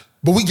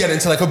 But we get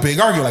into like a big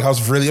argument. Like I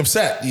was really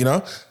upset, you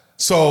know?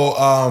 So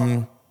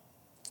I'm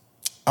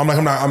like,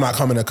 I'm not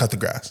coming to cut the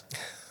grass.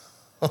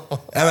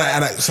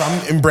 So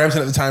I'm in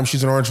Brampton at the time.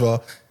 She's in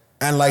Orangeville,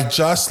 and like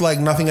just like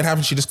nothing had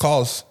happened. She just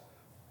calls.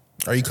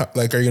 Are you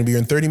gonna be here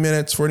in 30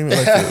 minutes, 40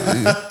 minutes?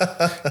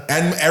 Like,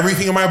 and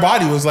everything in my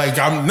body was like,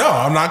 I'm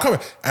not coming.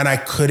 And I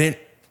couldn't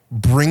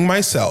bring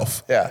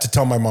myself to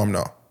tell my mom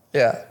no.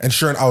 Yeah. And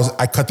sure, I was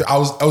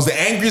the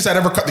angriest I'd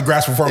ever cut the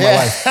grass before in my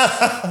life.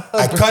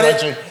 I cut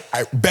it,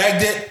 I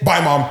bagged it,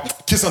 bye Mom,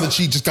 kiss on the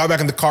cheek, just got back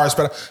in the car,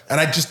 and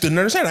I just didn't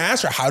understand. I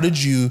asked her,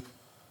 she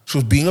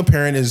was, being a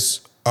parent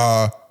is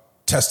a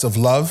test of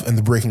love and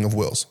the breaking of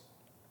wills.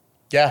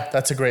 Yeah,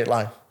 that's a great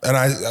line. And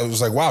I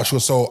was like, wow. She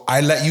goes, so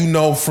I let you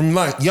know from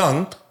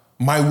young,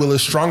 my will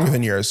is stronger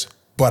than yours,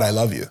 but I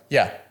love you.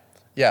 Yeah.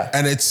 Yeah.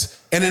 And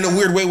in a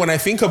weird way, when I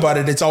think about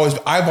it,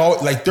 I've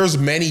always, like, there's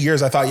many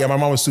years I thought, yeah, my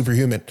mom was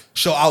superhuman.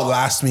 She'll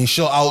outlast me.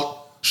 She'll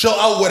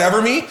out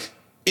whatever me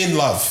in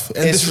love.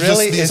 And it's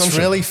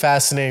really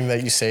fascinating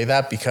that you say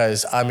that,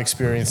 because I'm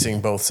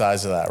experiencing both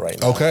sides of that right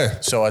now. Okay.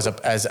 So as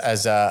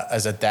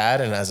a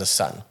dad and as a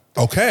son.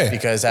 Okay.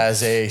 Because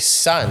as a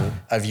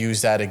son, I've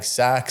used that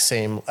exact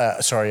same,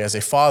 as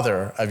a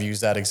father, I've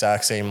used that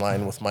exact same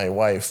line with my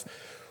wife,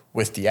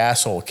 with the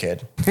asshole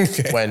kid.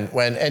 Okay.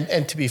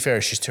 And to be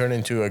fair, she's turned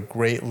into a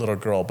great little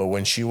girl, but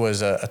when she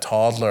was a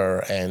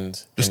toddler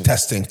and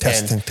testing.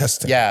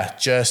 Yeah,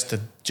 just a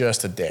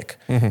dick.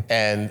 Mm-hmm.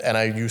 And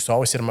I used to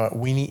always say to my,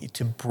 we need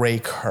to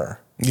break her.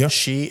 Yeah.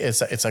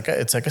 It's like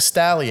a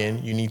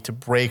stallion. You need to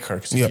break her,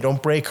 because if you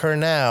don't break her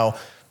now,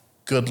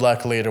 good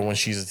luck later when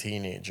she's a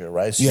teenager,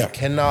 right? So you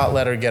cannot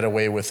let her get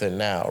away with it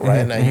now, right?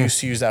 Mm-hmm, and I used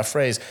to use that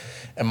phrase.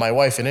 And my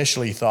wife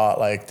initially thought,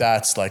 like,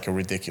 that's like a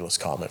ridiculous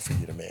comment for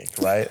you to make,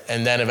 right?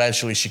 And then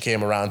eventually she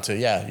came around to,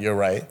 yeah, you're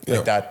right.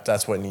 Like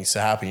that's what needs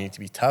to happen. You need to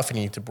be tough and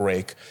you need to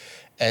break.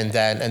 And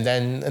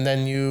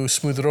then you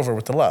smooth it over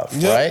with the love,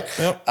 right?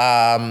 Yep.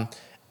 And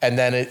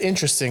then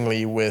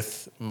interestingly,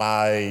 with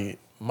my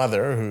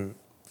mother, who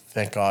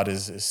thank God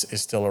is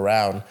still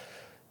around,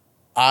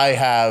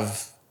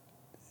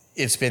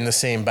 it's been the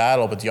same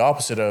battle, but the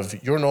opposite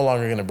of, you're no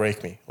longer going to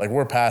break me. Like,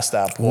 we're past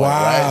that point,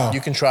 right?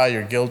 You can try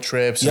your guilt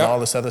trips and all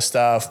this other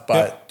stuff,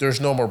 but there's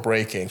no more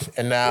breaking.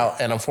 And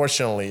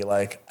unfortunately,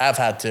 like, I've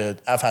had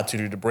to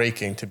do the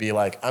breaking to be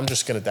like, I'm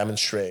just going to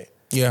demonstrate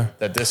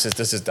that this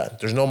is done.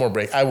 There's no more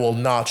break. I will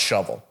not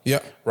shovel. Yeah.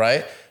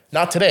 Right?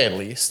 Not today, at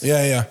least.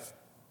 Yeah, yeah.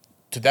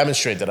 To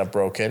demonstrate that I've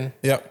broken.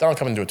 Yeah. Then I'll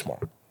come and do it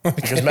tomorrow. Okay.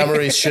 Because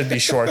memories should be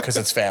short because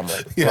it's family.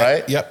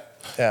 Right?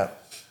 Yep. Yeah.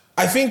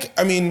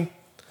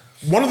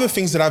 One of the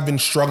things that I've been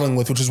struggling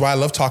with, which is why I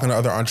love talking to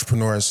other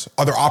entrepreneurs,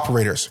 other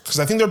operators, because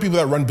I think there are people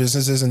that run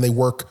businesses and they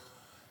work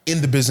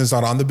in the business,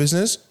 not on the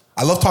business.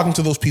 I love talking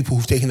to those people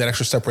who've taken that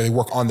extra step where they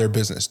work on their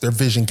business. They're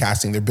vision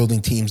casting, they're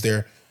building teams,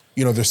 they're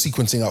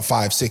sequencing up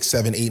 5, 6,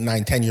 7, 8,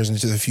 9, 10 years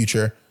into the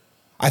future.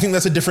 I think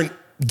that's a different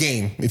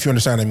game, if you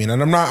understand what I mean.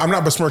 And I'm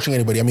not besmirching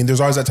anybody. I mean,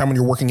 there's always that time when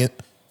you're working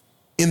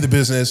in the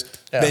business,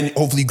 then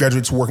hopefully you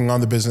graduate to working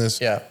on the business.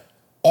 Yeah.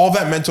 All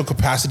that mental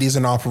capacity as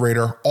an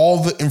operator,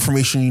 all the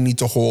information you need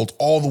to hold,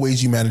 all the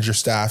ways you manage your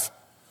staff.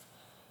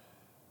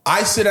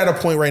 I sit at a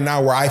point right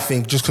now where I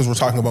think, just because we're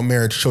talking about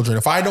marriage, children,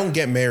 if I don't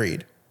get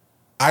married,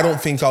 I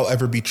don't think I'll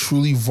ever be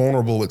truly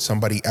vulnerable with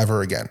somebody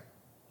ever again.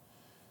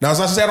 Now, it's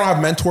not to say I don't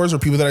have mentors or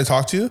people that I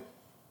talk to,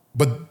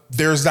 but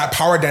there's that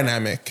power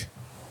dynamic.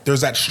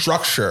 There's that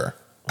structure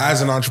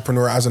as an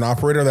entrepreneur, as an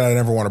operator that I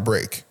never want to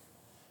break.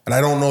 And I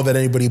don't know that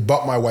anybody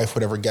but my wife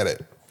would ever get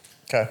it.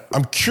 Okay.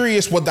 I'm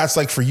curious what that's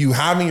like for you,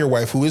 having your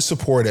wife who is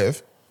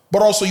supportive,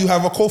 but also you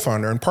have a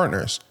co-founder and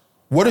partners.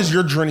 What is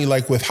your journey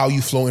like with how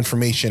you flow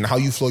information, how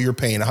you flow your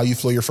pain, how you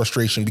flow your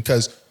frustration?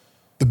 Because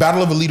the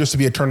battle of a leader is to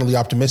be eternally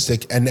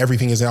optimistic, and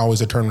everything isn't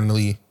always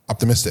eternally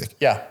optimistic.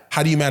 Yeah.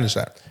 How do you manage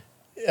that?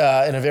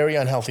 In a very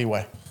unhealthy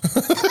way.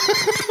 What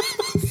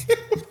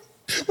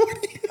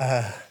do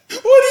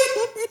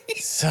you mean?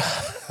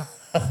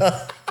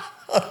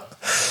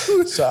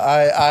 So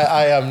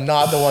I am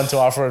not the one to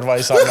offer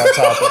advice on that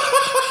topic.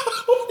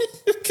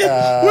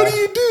 What do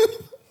you do?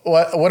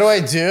 What do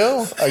I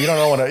do? Oh, you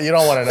don't want to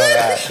know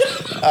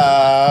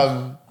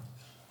that.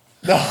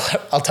 No,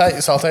 I'll tell you.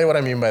 So I'll tell you what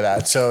I mean by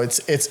that. So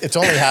it's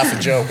only half a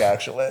joke,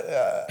 actually.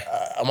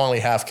 I'm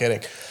only half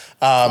kidding.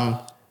 I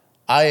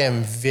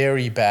am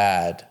very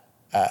bad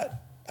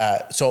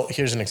at. So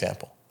here's an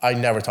example. I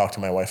never talk to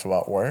my wife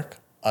about work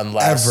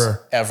unless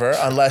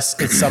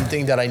it's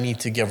something that I need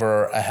to give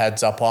her a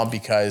heads up on,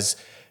 because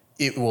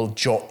it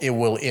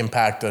will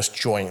impact us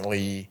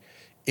jointly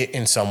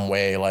in some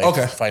way,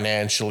 like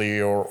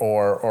financially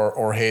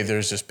or hey,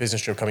 there's this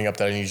business trip coming up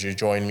that I need you to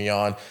join me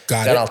on.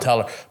 Then I'll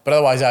tell her. But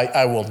otherwise,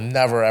 I will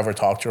never ever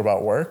talk to her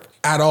about work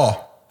at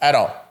all.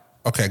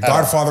 Okay,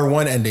 Godfather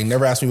 1 ending.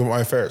 Never asked me about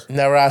my affairs.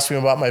 Never asked me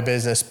about my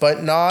business,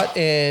 but not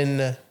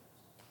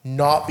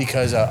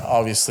because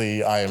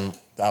obviously I'm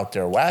out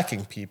there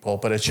whacking people,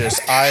 but it's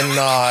just I'm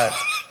not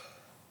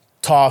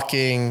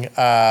talking.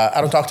 I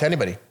don't talk to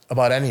anybody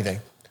about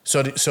anything.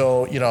 So and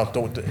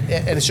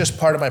it's just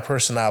part of my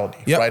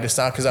personality, right? It's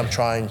not because I'm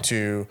trying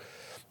to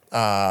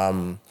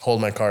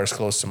hold my cards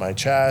close to my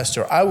chest,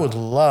 or I would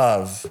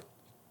love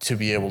to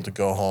be able to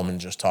go home and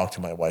just talk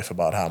to my wife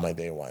about how my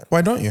day went.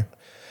 Why don't you?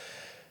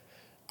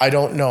 I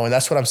don't know. And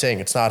that's what I'm saying.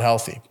 It's not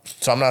healthy.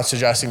 So I'm not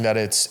suggesting that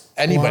it's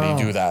anybody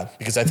do that,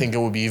 because I think it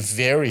would be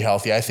very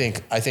healthy. I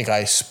think I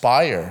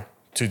aspire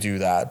to do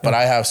that, but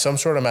I have some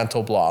sort of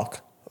mental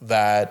block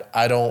that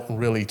I don't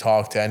really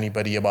talk to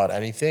anybody about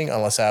anything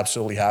unless I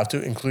absolutely have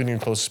to, including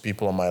the closest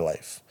people in my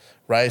life.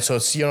 Right? So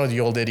it's, the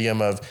old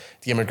idiom of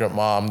the immigrant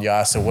mom. You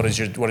ask her, what does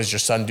your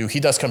son do? He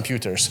does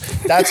computers.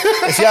 That's,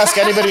 if you ask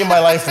anybody in my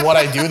life what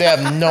I do, they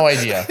have no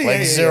idea,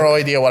 zero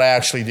idea what I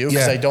actually do,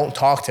 because I don't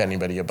talk to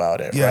anybody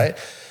about it. Right?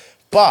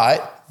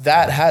 But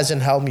that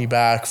hasn't held me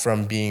back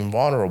from being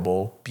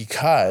vulnerable,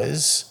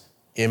 because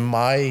in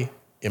my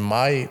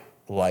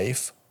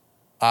life,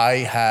 I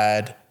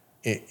had,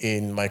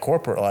 in my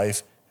corporate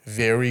life,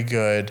 very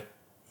good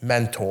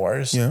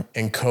mentors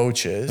and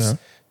coaches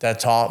that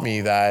taught me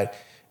that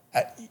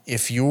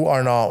if you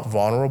are not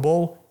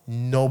vulnerable,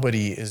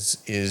 nobody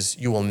is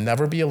you will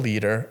never be a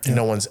leader, and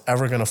no one's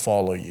ever going to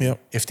follow you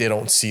if they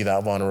don't see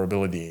that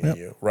vulnerability in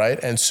you, right?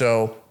 And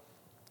so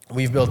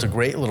we've built a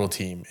great little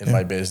team in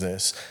my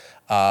business.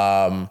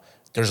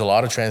 There's a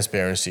lot of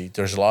transparency.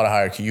 There's a lot of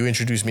hierarchy. You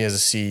introduced me as a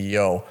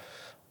CEO.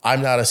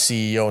 I'm not a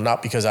CEO,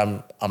 not because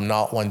I'm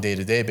not one day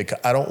to day, because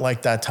I don't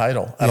like that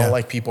title. I don't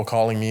like people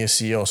calling me a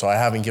CEO, so I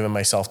haven't given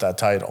myself that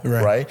title,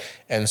 right?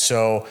 And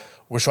so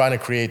we're trying to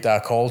create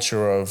that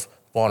culture of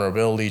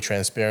vulnerability,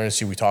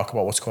 transparency. We talk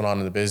about what's going on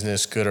in the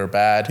business, good or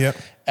bad,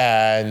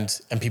 and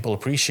people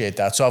appreciate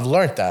that. So I've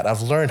learned that.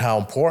 I've learned how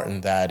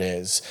important that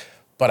is,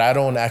 but I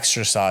don't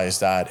exercise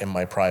that in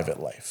my private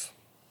life.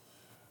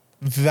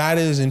 That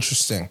is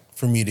interesting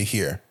for me to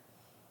hear.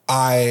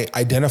 I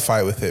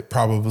identify with it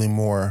probably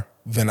more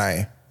than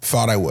I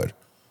thought I would.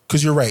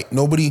 Because you're right.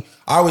 I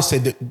always say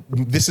that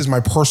this is my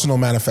personal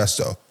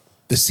manifesto.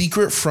 The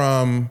secret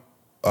from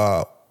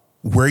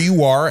where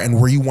you are and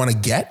where you want to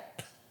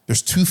get,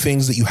 there's two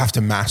things that you have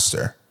to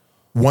master.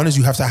 One is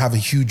you have to have a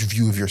huge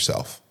view of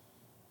yourself.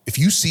 If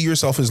you see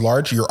yourself as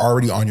large, you're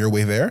already on your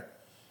way there.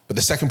 But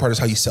the second part is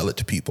how you sell it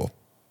to people.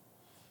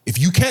 If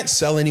you can't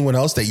sell anyone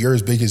else that you're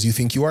as big as you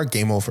think you are,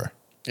 game over.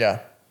 Yeah.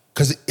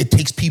 Because it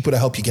takes people to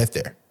help you get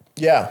there.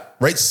 Yeah.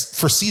 Right?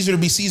 For Caesar to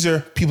be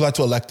Caesar, people had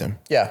to elect him.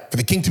 Yeah. For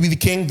the king to be the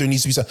king, there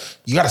needs to be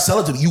you got to sell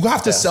it to them. You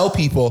have to sell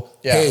people,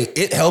 hey,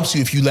 it helps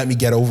you if you let me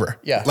get over.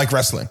 Yeah. Like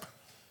wrestling.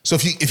 So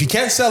if you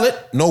can't sell it,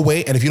 no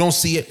way. And if you don't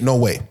see it, no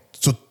way.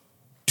 So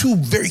two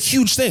very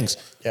huge things.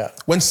 Yeah.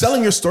 When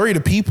selling your story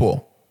to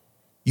people,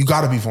 you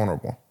got to be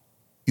vulnerable.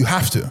 You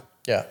have to.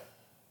 Yeah.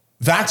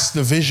 That's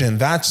the vision.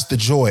 That's the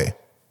joy.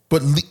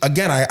 But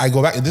again, I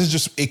go back. This is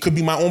just, it could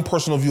be my own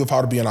personal view of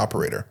how to be an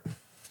operator.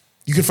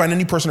 You can find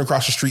any person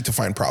across the street to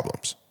find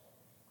problems,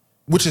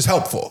 which is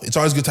helpful. It's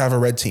always good to have a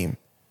red team.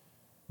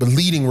 But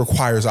leading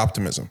requires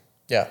optimism.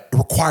 Yeah. It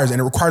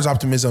requires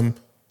optimism,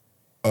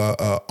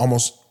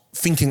 almost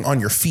thinking on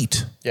your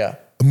feet. Yeah.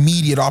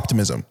 Immediate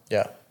optimism.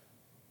 Yeah.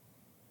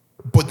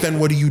 But then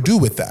what do you do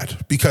with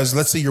that? Because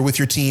let's say you're with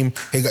your team.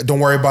 Hey,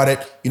 don't worry about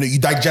it. You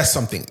digest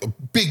something, a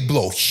big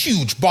blow,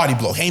 huge body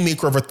blow,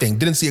 haymaker of a thing.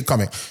 Didn't see it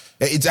coming.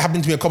 It's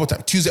happened to me a couple of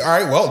times. Tuesday, all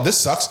right, well, this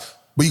sucks.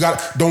 But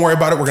don't worry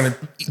about it. We're going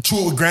to chew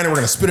it with granite. We're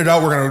going to spit it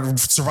out. We're going to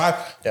survive.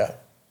 Yeah.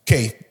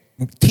 Okay.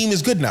 Team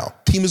is good now.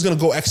 Team is going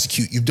to go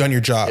execute. You've done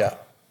your job.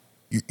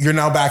 Yeah. You're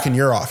now back in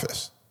your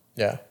office.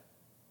 Yeah.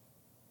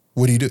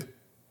 What do you do?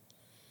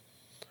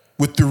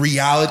 With the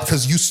reality,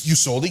 because you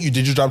sold it, you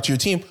did your job to your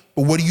team,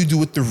 but what do you do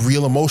with the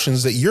real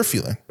emotions that you're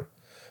feeling?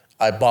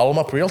 I bottle them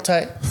up real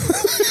tight,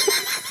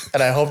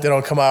 and I hope they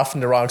don't come off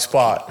in the wrong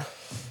spot.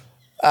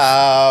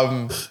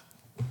 I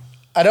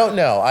don't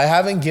know. I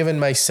haven't given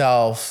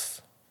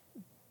myself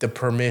the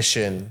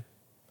permission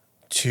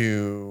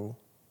to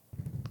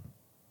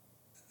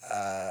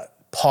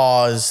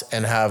pause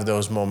and have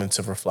those moments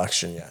of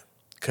reflection yet,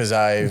 because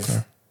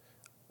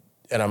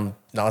and I'm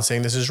not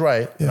saying this is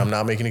right, and I'm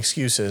not making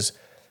excuses,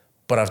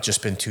 but I've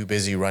just been too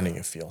busy running,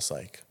 it feels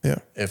like. Yeah.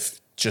 If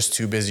just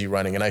too busy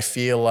running. And I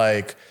feel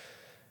like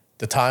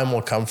the time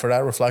will come for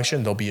that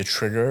reflection. There'll be a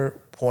trigger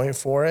point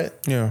for it.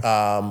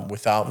 Yeah.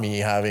 Without me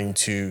having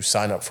to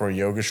sign up for a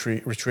yoga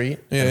retreat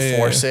and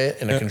force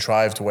it in a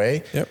contrived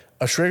way. Yep.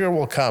 A trigger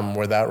will come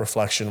where that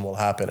reflection will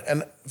happen.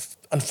 And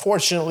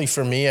unfortunately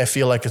for me, I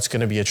feel like it's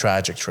going to be a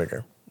tragic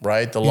trigger,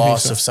 right? The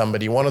loss of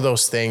somebody, one of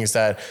those things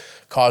that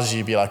causes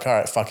you to be like, all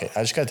right, fuck it.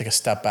 I just got to take a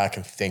step back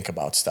and think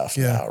about stuff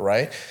now,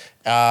 right?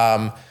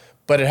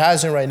 But it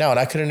hasn't right now. And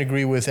I couldn't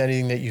agree with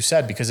anything that you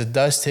said, because it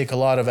does take a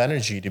lot of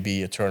energy to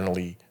be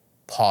eternally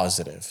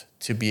positive,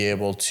 to be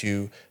able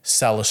to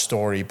sell a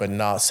story, but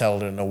not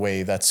sell it in a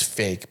way that's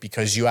fake,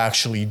 because you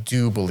actually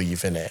do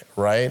believe in it,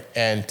 right?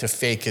 And to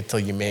fake it till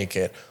you make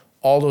it.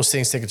 All those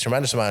things take a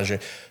tremendous amount of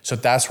energy. So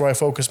that's where I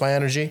focus my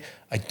energy.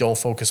 I don't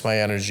focus my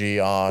energy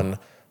on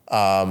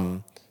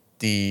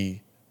the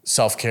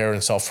self-care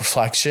and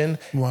self-reflection.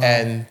 Wow.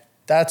 And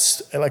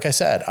that's, like I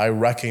said, I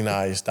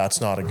recognize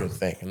that's not a good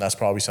thing. And that's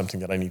probably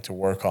something that I need to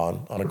work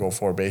on a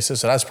go-forward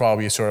basis. So that's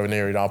probably sort of an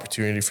area of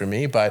opportunity for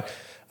me. But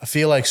I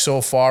feel like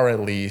so far, at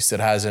least, it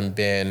hasn't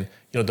been,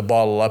 the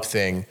bottle up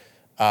thing.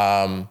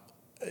 I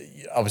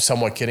was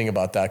somewhat kidding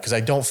about that, because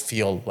I don't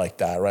feel like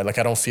that, right? Like,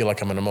 I don't feel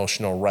like I'm an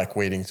emotional wreck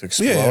waiting to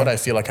explode. Yeah. I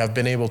feel like I've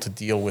been able to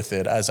deal with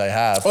it as I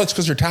have. Well, it's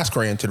because you're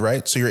task-oriented,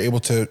 right? So you're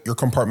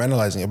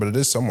compartmentalizing it, but it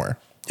is somewhere.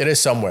 It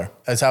is somewhere.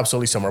 It's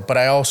absolutely somewhere. But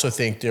I also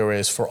think there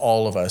is for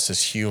all of us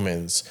as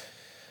humans,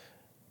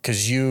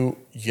 because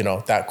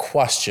that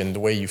question, the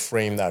way you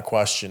framed that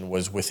question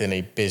was within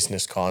a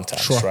business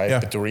context, right? Yeah.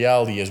 But the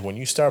reality is, when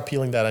you start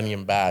peeling that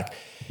onion back,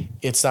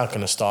 it's not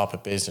going to stop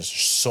at business.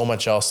 There's so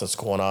much else that's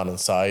going on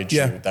inside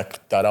you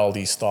that all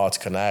these thoughts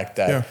connect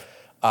that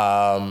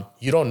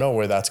you don't know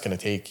where that's going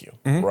to take you,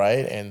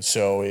 right? And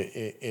so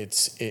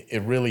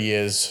it really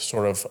is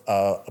sort of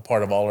a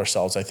part of all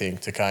ourselves, I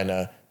think, to kind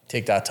of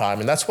take that time.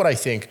 And that's what I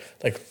think,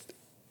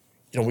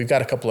 we've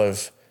got a couple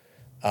of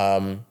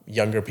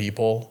younger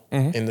people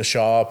in the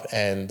shop,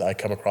 and I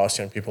come across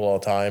young people all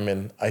the time.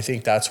 And I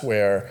think that's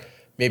where,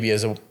 maybe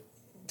as a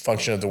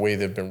function of the way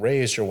they've been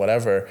raised or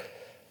whatever,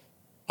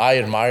 I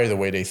admire the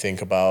way they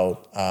think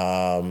about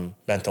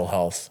mental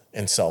health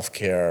and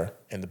self-care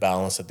and the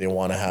balance that they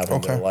want to have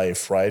in their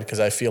life, right? Because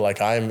I feel like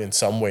I'm in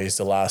some ways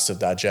the last of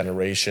that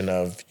generation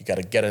of, you got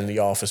to get in the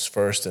office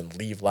first and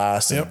leave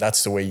last, and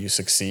that's the way you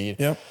succeed.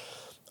 Yep.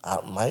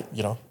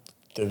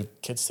 The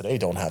kids today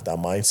don't have that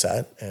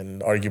mindset,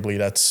 and arguably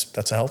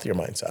that's a healthier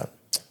mindset.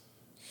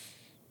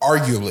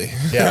 Arguably.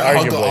 Yeah,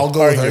 arguably. I'll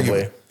go with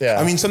arguably.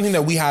 Yeah. I mean, something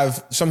that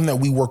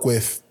we work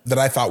with that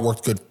I thought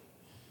worked good.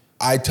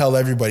 I tell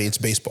everybody it's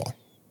baseball.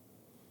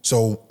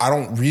 So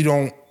we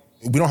don't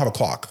have a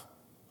clock.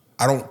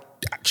 I don't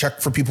check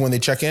for people when they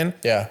check in.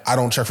 Yeah. I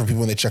don't check for people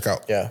when they check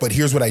out. Yeah. But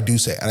here's what I do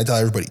say, and I tell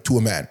everybody, to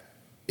a man,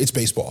 it's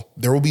baseball.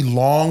 There will be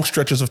long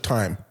stretches of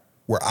time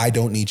where I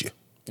don't need you.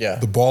 Yeah.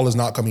 The ball is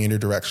not coming in your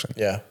direction.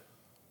 Yeah.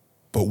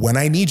 But when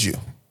I need you,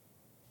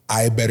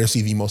 I better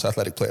see the most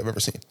athletic play I've ever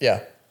seen.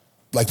 Yeah.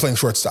 Like playing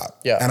shortstop.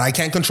 Yeah. And I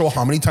can't control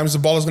how many times the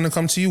ball is going to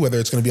come to you, whether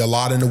it's going to be a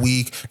lot in a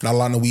week, not a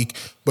lot in a week,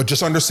 but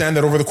just understand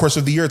that over the course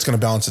of the year, it's going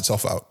to balance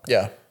itself out.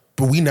 Yeah.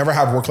 But we never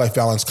have work-life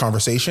balance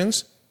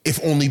conversations,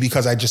 if only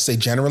because I just say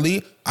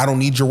generally, I don't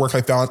need your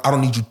work-life balance. I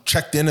don't need you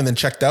checked in and then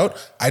checked out.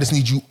 I just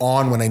need you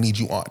on when I need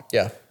you on.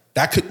 Yeah.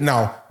 That could,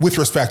 now, with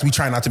respect, we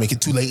try not to make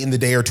it too late in the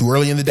day or too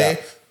early in the day.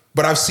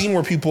 But I've seen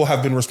where people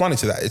have been responding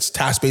to that. It's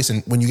task-based,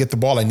 and when you get the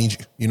ball, I need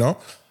you,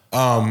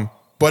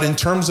 But in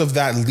terms of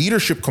that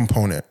leadership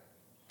component,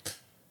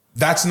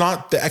 that's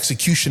not the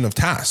execution of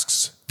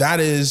tasks.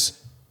 That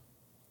is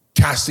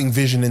casting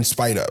vision in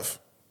spite of,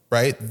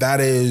 right?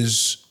 That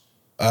is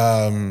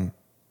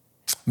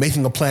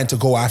making a plan to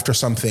go after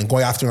something,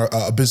 going after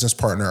a business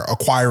partner,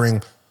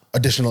 acquiring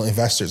additional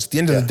investors. At the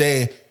end of the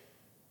day,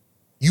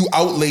 you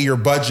outlay your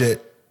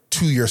budget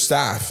to your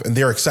staff and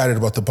they're excited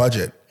about the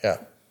budget, Yeah.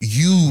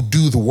 you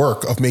do the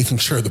work of making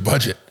sure the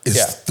budget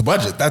is the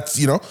budget. That's,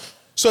 you know,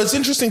 so it's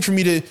interesting for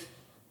me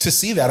to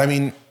see that. I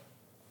mean,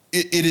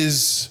 it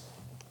is,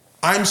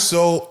 I'm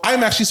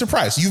actually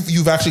surprised.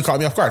 You've actually caught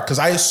me off guard because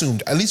I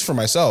assumed, at least for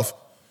myself,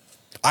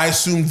 I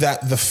assumed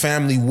that the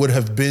family would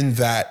have been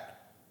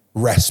that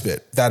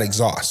respite, that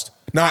exhaust.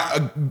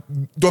 Now,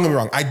 don't get me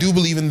wrong. I do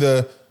believe in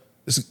I'm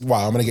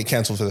going to get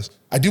canceled for this.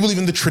 I do believe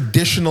in the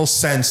traditional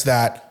sense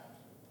that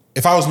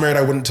if I was married,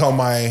 I wouldn't tell hold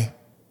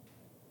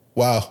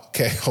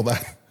on.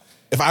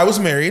 If I was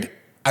married,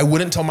 I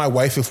wouldn't tell my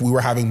wife if we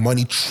were having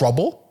money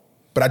trouble,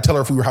 but I'd tell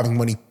her if we were having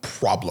money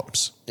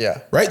problems.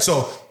 Yeah. Right?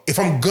 So if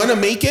I'm going to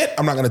make it,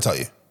 I'm not going to tell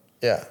you.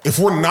 Yeah. If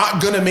we're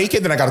not going to make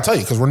it, then I got to tell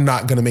you because we're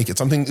not going to make it.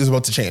 Something is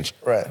about to change.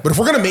 Right. But if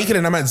we're going to make it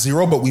and I'm at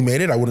 0, but we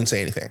made it, I wouldn't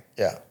say anything.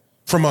 Yeah.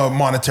 From a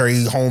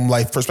monetary home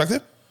life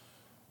perspective.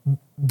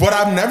 But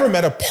I've never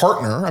met a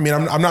partner. I mean,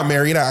 I'm not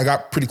married. I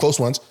got pretty close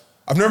ones.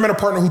 I've never met a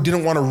partner who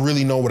didn't want to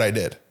really know what I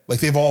did. Like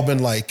they've all been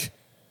like,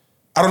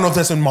 I don't know if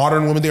that's a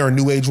modern woman thing or a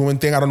new age woman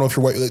thing. I don't know if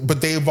you're white,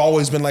 but they've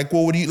always been like,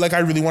 well, what do you, like, I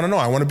really want to know.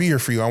 I want to be here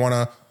for you.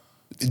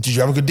 Did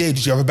you have a good day?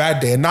 Did you have a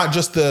bad day? And not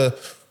just the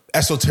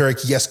esoteric,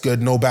 yes,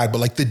 good, no bad, but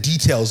like the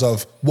details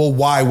of, well,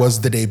 why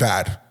was the day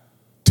bad?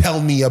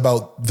 Tell me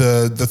about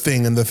the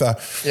thing and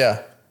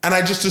Yeah. And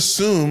I just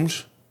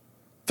assumed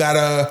that,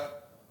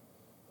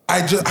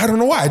 I don't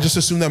know why. I just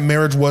assumed that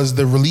marriage was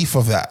the relief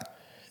of that.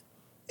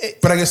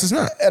 But I guess it's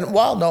not. And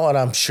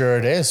I'm sure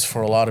it is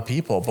for a lot of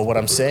people. But what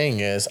I'm saying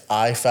is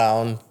I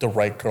found the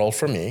right girl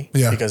for me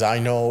because I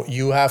know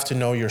you have to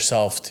know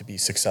yourself to be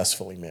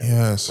successfully married.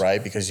 Yes.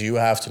 Right? Because you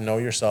have to know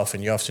yourself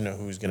and you have to know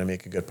who's going to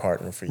make a good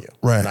partner for you.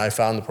 Right. And I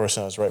found the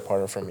person that was the right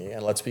partner for me.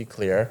 And let's be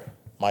clear,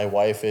 my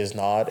wife is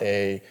not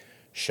a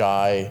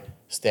shy,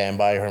 stand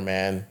by her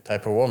man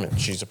type of woman.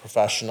 She's a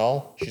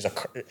professional. She's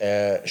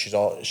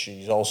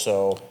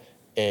also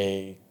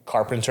a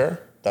carpenter.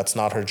 That's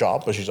not her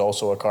job, but she's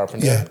also a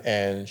carpenter. Yeah.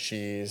 And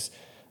she's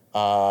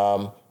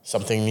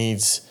something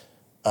needs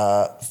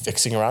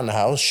fixing around the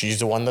house. She's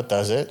the one that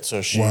does it.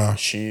 So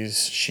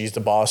she's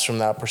the boss from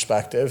that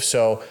perspective.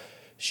 So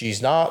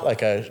she's not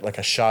like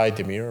a shy,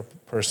 demure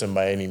person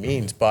by any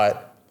means,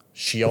 but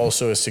she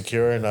also is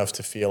secure enough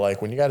to feel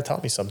like when you got to tell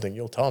me something,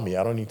 you'll tell me.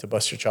 I don't need to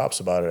bust your chops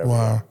about it.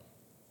 Wow.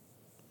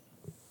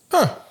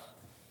 Huh.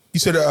 You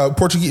said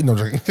Portuguese? No, I'm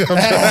joking.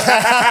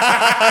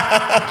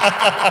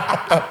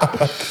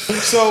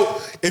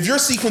 So if you're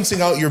sequencing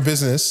out your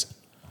business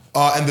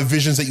and the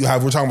visions that you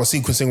have, we're talking about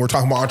sequencing, we're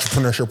talking about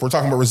entrepreneurship, we're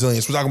talking about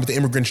resilience, we're talking about the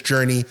immigrant's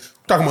journey,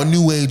 we're talking about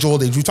new age,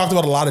 old age. We talked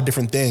about a lot of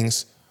different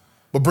things,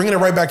 but bringing it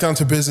right back down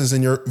to business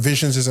and your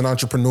visions as an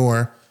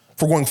entrepreneur,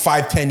 for going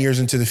 5-10 years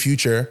into the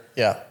future,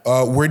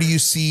 where do you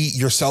see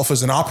yourself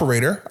as an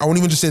operator? I won't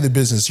even just say the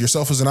business,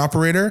 yourself as an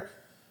operator,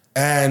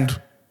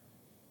 and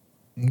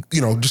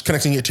just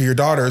connecting it to your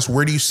daughters,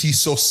 where do you see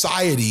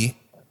society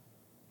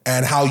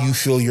and how you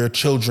feel your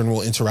children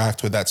will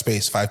interact with that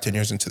space 5-10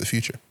 years into the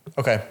future?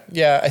 Okay.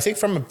 Yeah, I think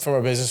from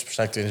a business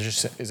perspective,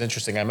 it's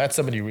interesting. I met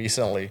somebody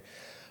recently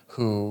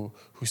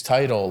whose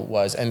title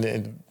was, and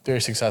a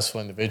very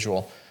successful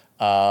individual,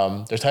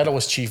 their title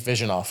was Chief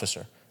Vision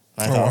Officer.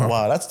 And I thought,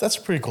 wow, that's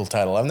a pretty cool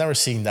title. I've never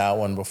seen that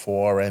one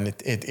before, and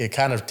it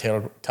kind of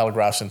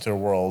telegraphs into the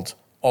world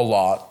a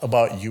lot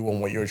about you and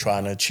what you're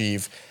trying to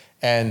achieve.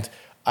 And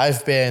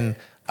I've been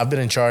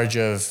in charge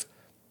of,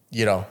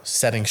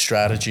 setting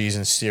strategies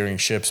and steering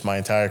ships my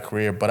entire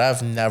career, but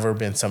I've never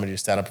been somebody to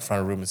stand up in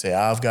front of a room and say,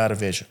 I've got a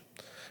vision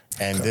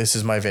and this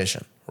is my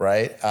vision.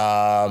 Right.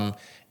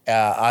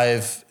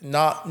 I've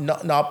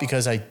not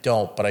because I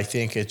don't, but I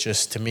think it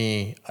just, to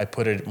me, I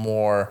put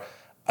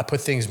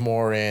things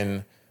more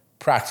in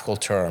practical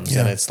terms.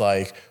 And it's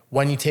like,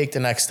 when you take the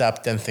next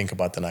step, then think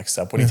about the next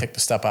step. When you take the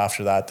step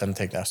after that, then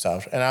take the next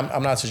step. And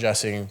I'm not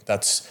suggesting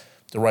that's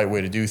the right way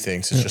to do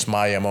things. It's just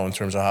my MO in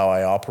terms of how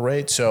I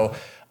operate. So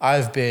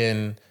I've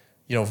been,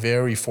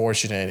 very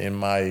fortunate in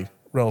my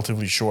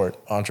relatively short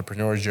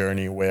entrepreneur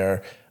journey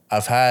where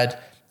I've had,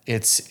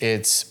 it's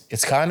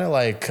kind of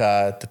like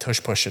the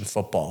tush push in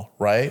football,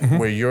 right? Mm-hmm.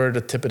 Where you're the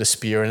tip of the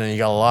spear and then you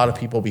got a lot of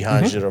people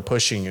behind you that are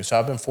pushing you. So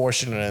I've been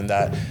fortunate in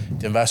that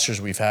the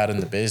investors we've had in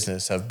the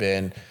business have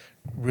been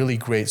really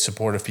great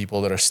supportive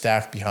people that are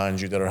stacked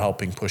behind you that are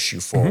helping push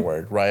you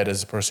forward, right?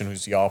 As a person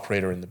who's the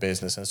operator in the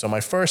business. And so my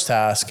first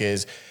task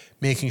is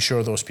making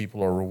sure those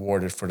people are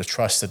rewarded for the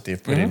trust that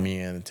they've put in me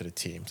and into the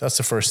team. So that's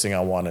the first thing I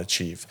want to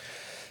achieve.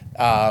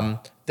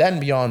 Then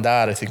beyond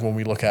that, I think when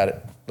we look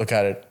at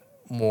it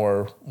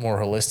more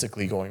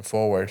holistically going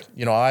forward,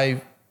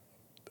 I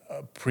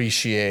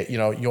appreciate,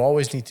 you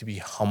always need to be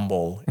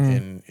humble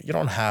you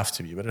don't have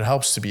to be, but it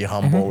helps to be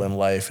humble in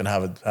life and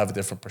have a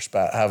different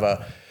perspective, have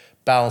a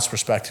balanced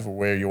perspective of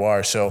where you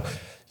are. So,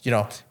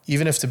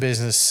 even if the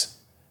business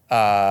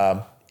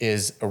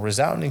is a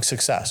resounding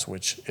success,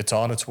 which it's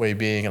on its way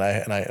being, and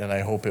I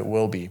hope it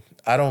will be,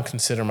 I don't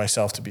consider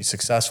myself to be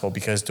successful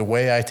because the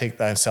way I take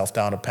myself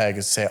down a peg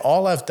is to say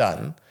all I've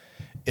done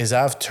is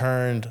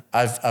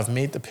I've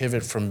made the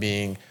pivot from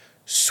being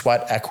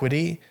sweat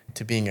equity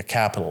to being a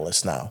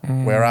capitalist now,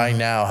 where I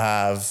now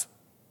have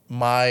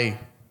my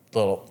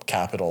little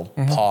capital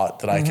pot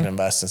that I can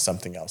invest in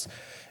something else.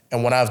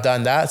 And when I've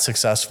done that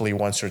successfully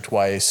once or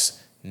twice,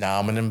 now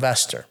I'm an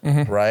investor,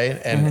 right?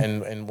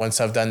 And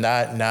once I've done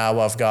that, now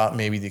I've got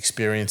maybe the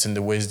experience and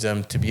the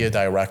wisdom to be a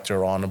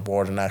director on a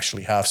board and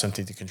actually have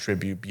something to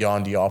contribute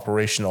beyond the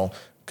operational,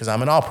 because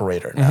I'm an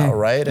operator now,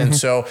 right? And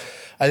so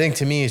I think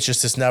to me, it's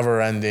just this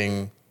never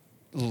ending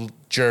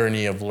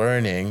journey of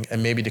learning.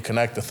 And maybe to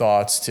connect the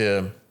thoughts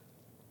to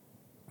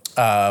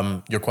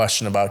your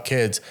question about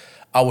kids,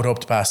 I would hope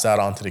to pass that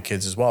on to the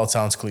kids as well. It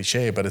sounds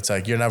cliche, but it's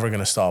like, you're never going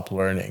to stop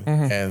learning.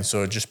 And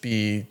so just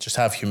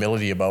have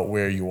humility about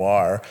where you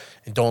are,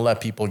 and don't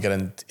let people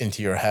get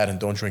into your head,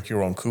 and don't drink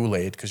your own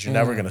Kool-Aid, because you're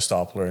never going to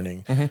stop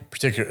learning,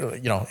 particularly,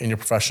 in your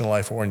professional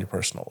life or in your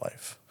personal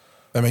life.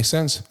 That makes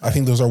sense. I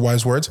think those are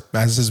wise words.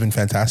 Maz, this has been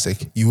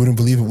fantastic. You wouldn't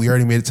believe it. We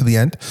already made it to the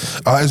end.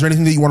 Is there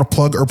anything that you want to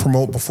plug or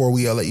promote before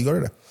we let you go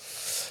today?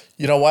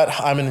 You know what?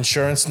 I'm an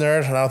insurance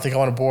nerd, and I don't think I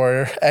want to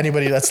bore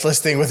anybody that's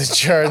listening with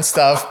insurance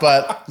stuff,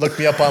 but look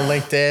me up on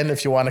LinkedIn.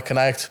 If you want to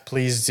connect,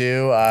 please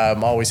do.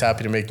 I'm always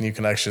happy to make new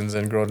connections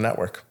and grow the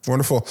network.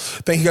 Wonderful.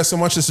 Thank you guys so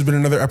much. This has been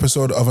another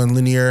episode of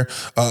Unlinear.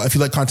 If you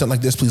like content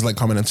like this, please like,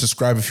 comment, and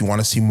subscribe. If you want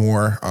to see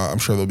more, I'm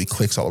sure there'll be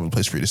clicks all over the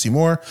place for you to see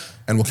more,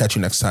 and we'll catch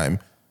you next time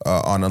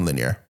on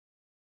Unlinear.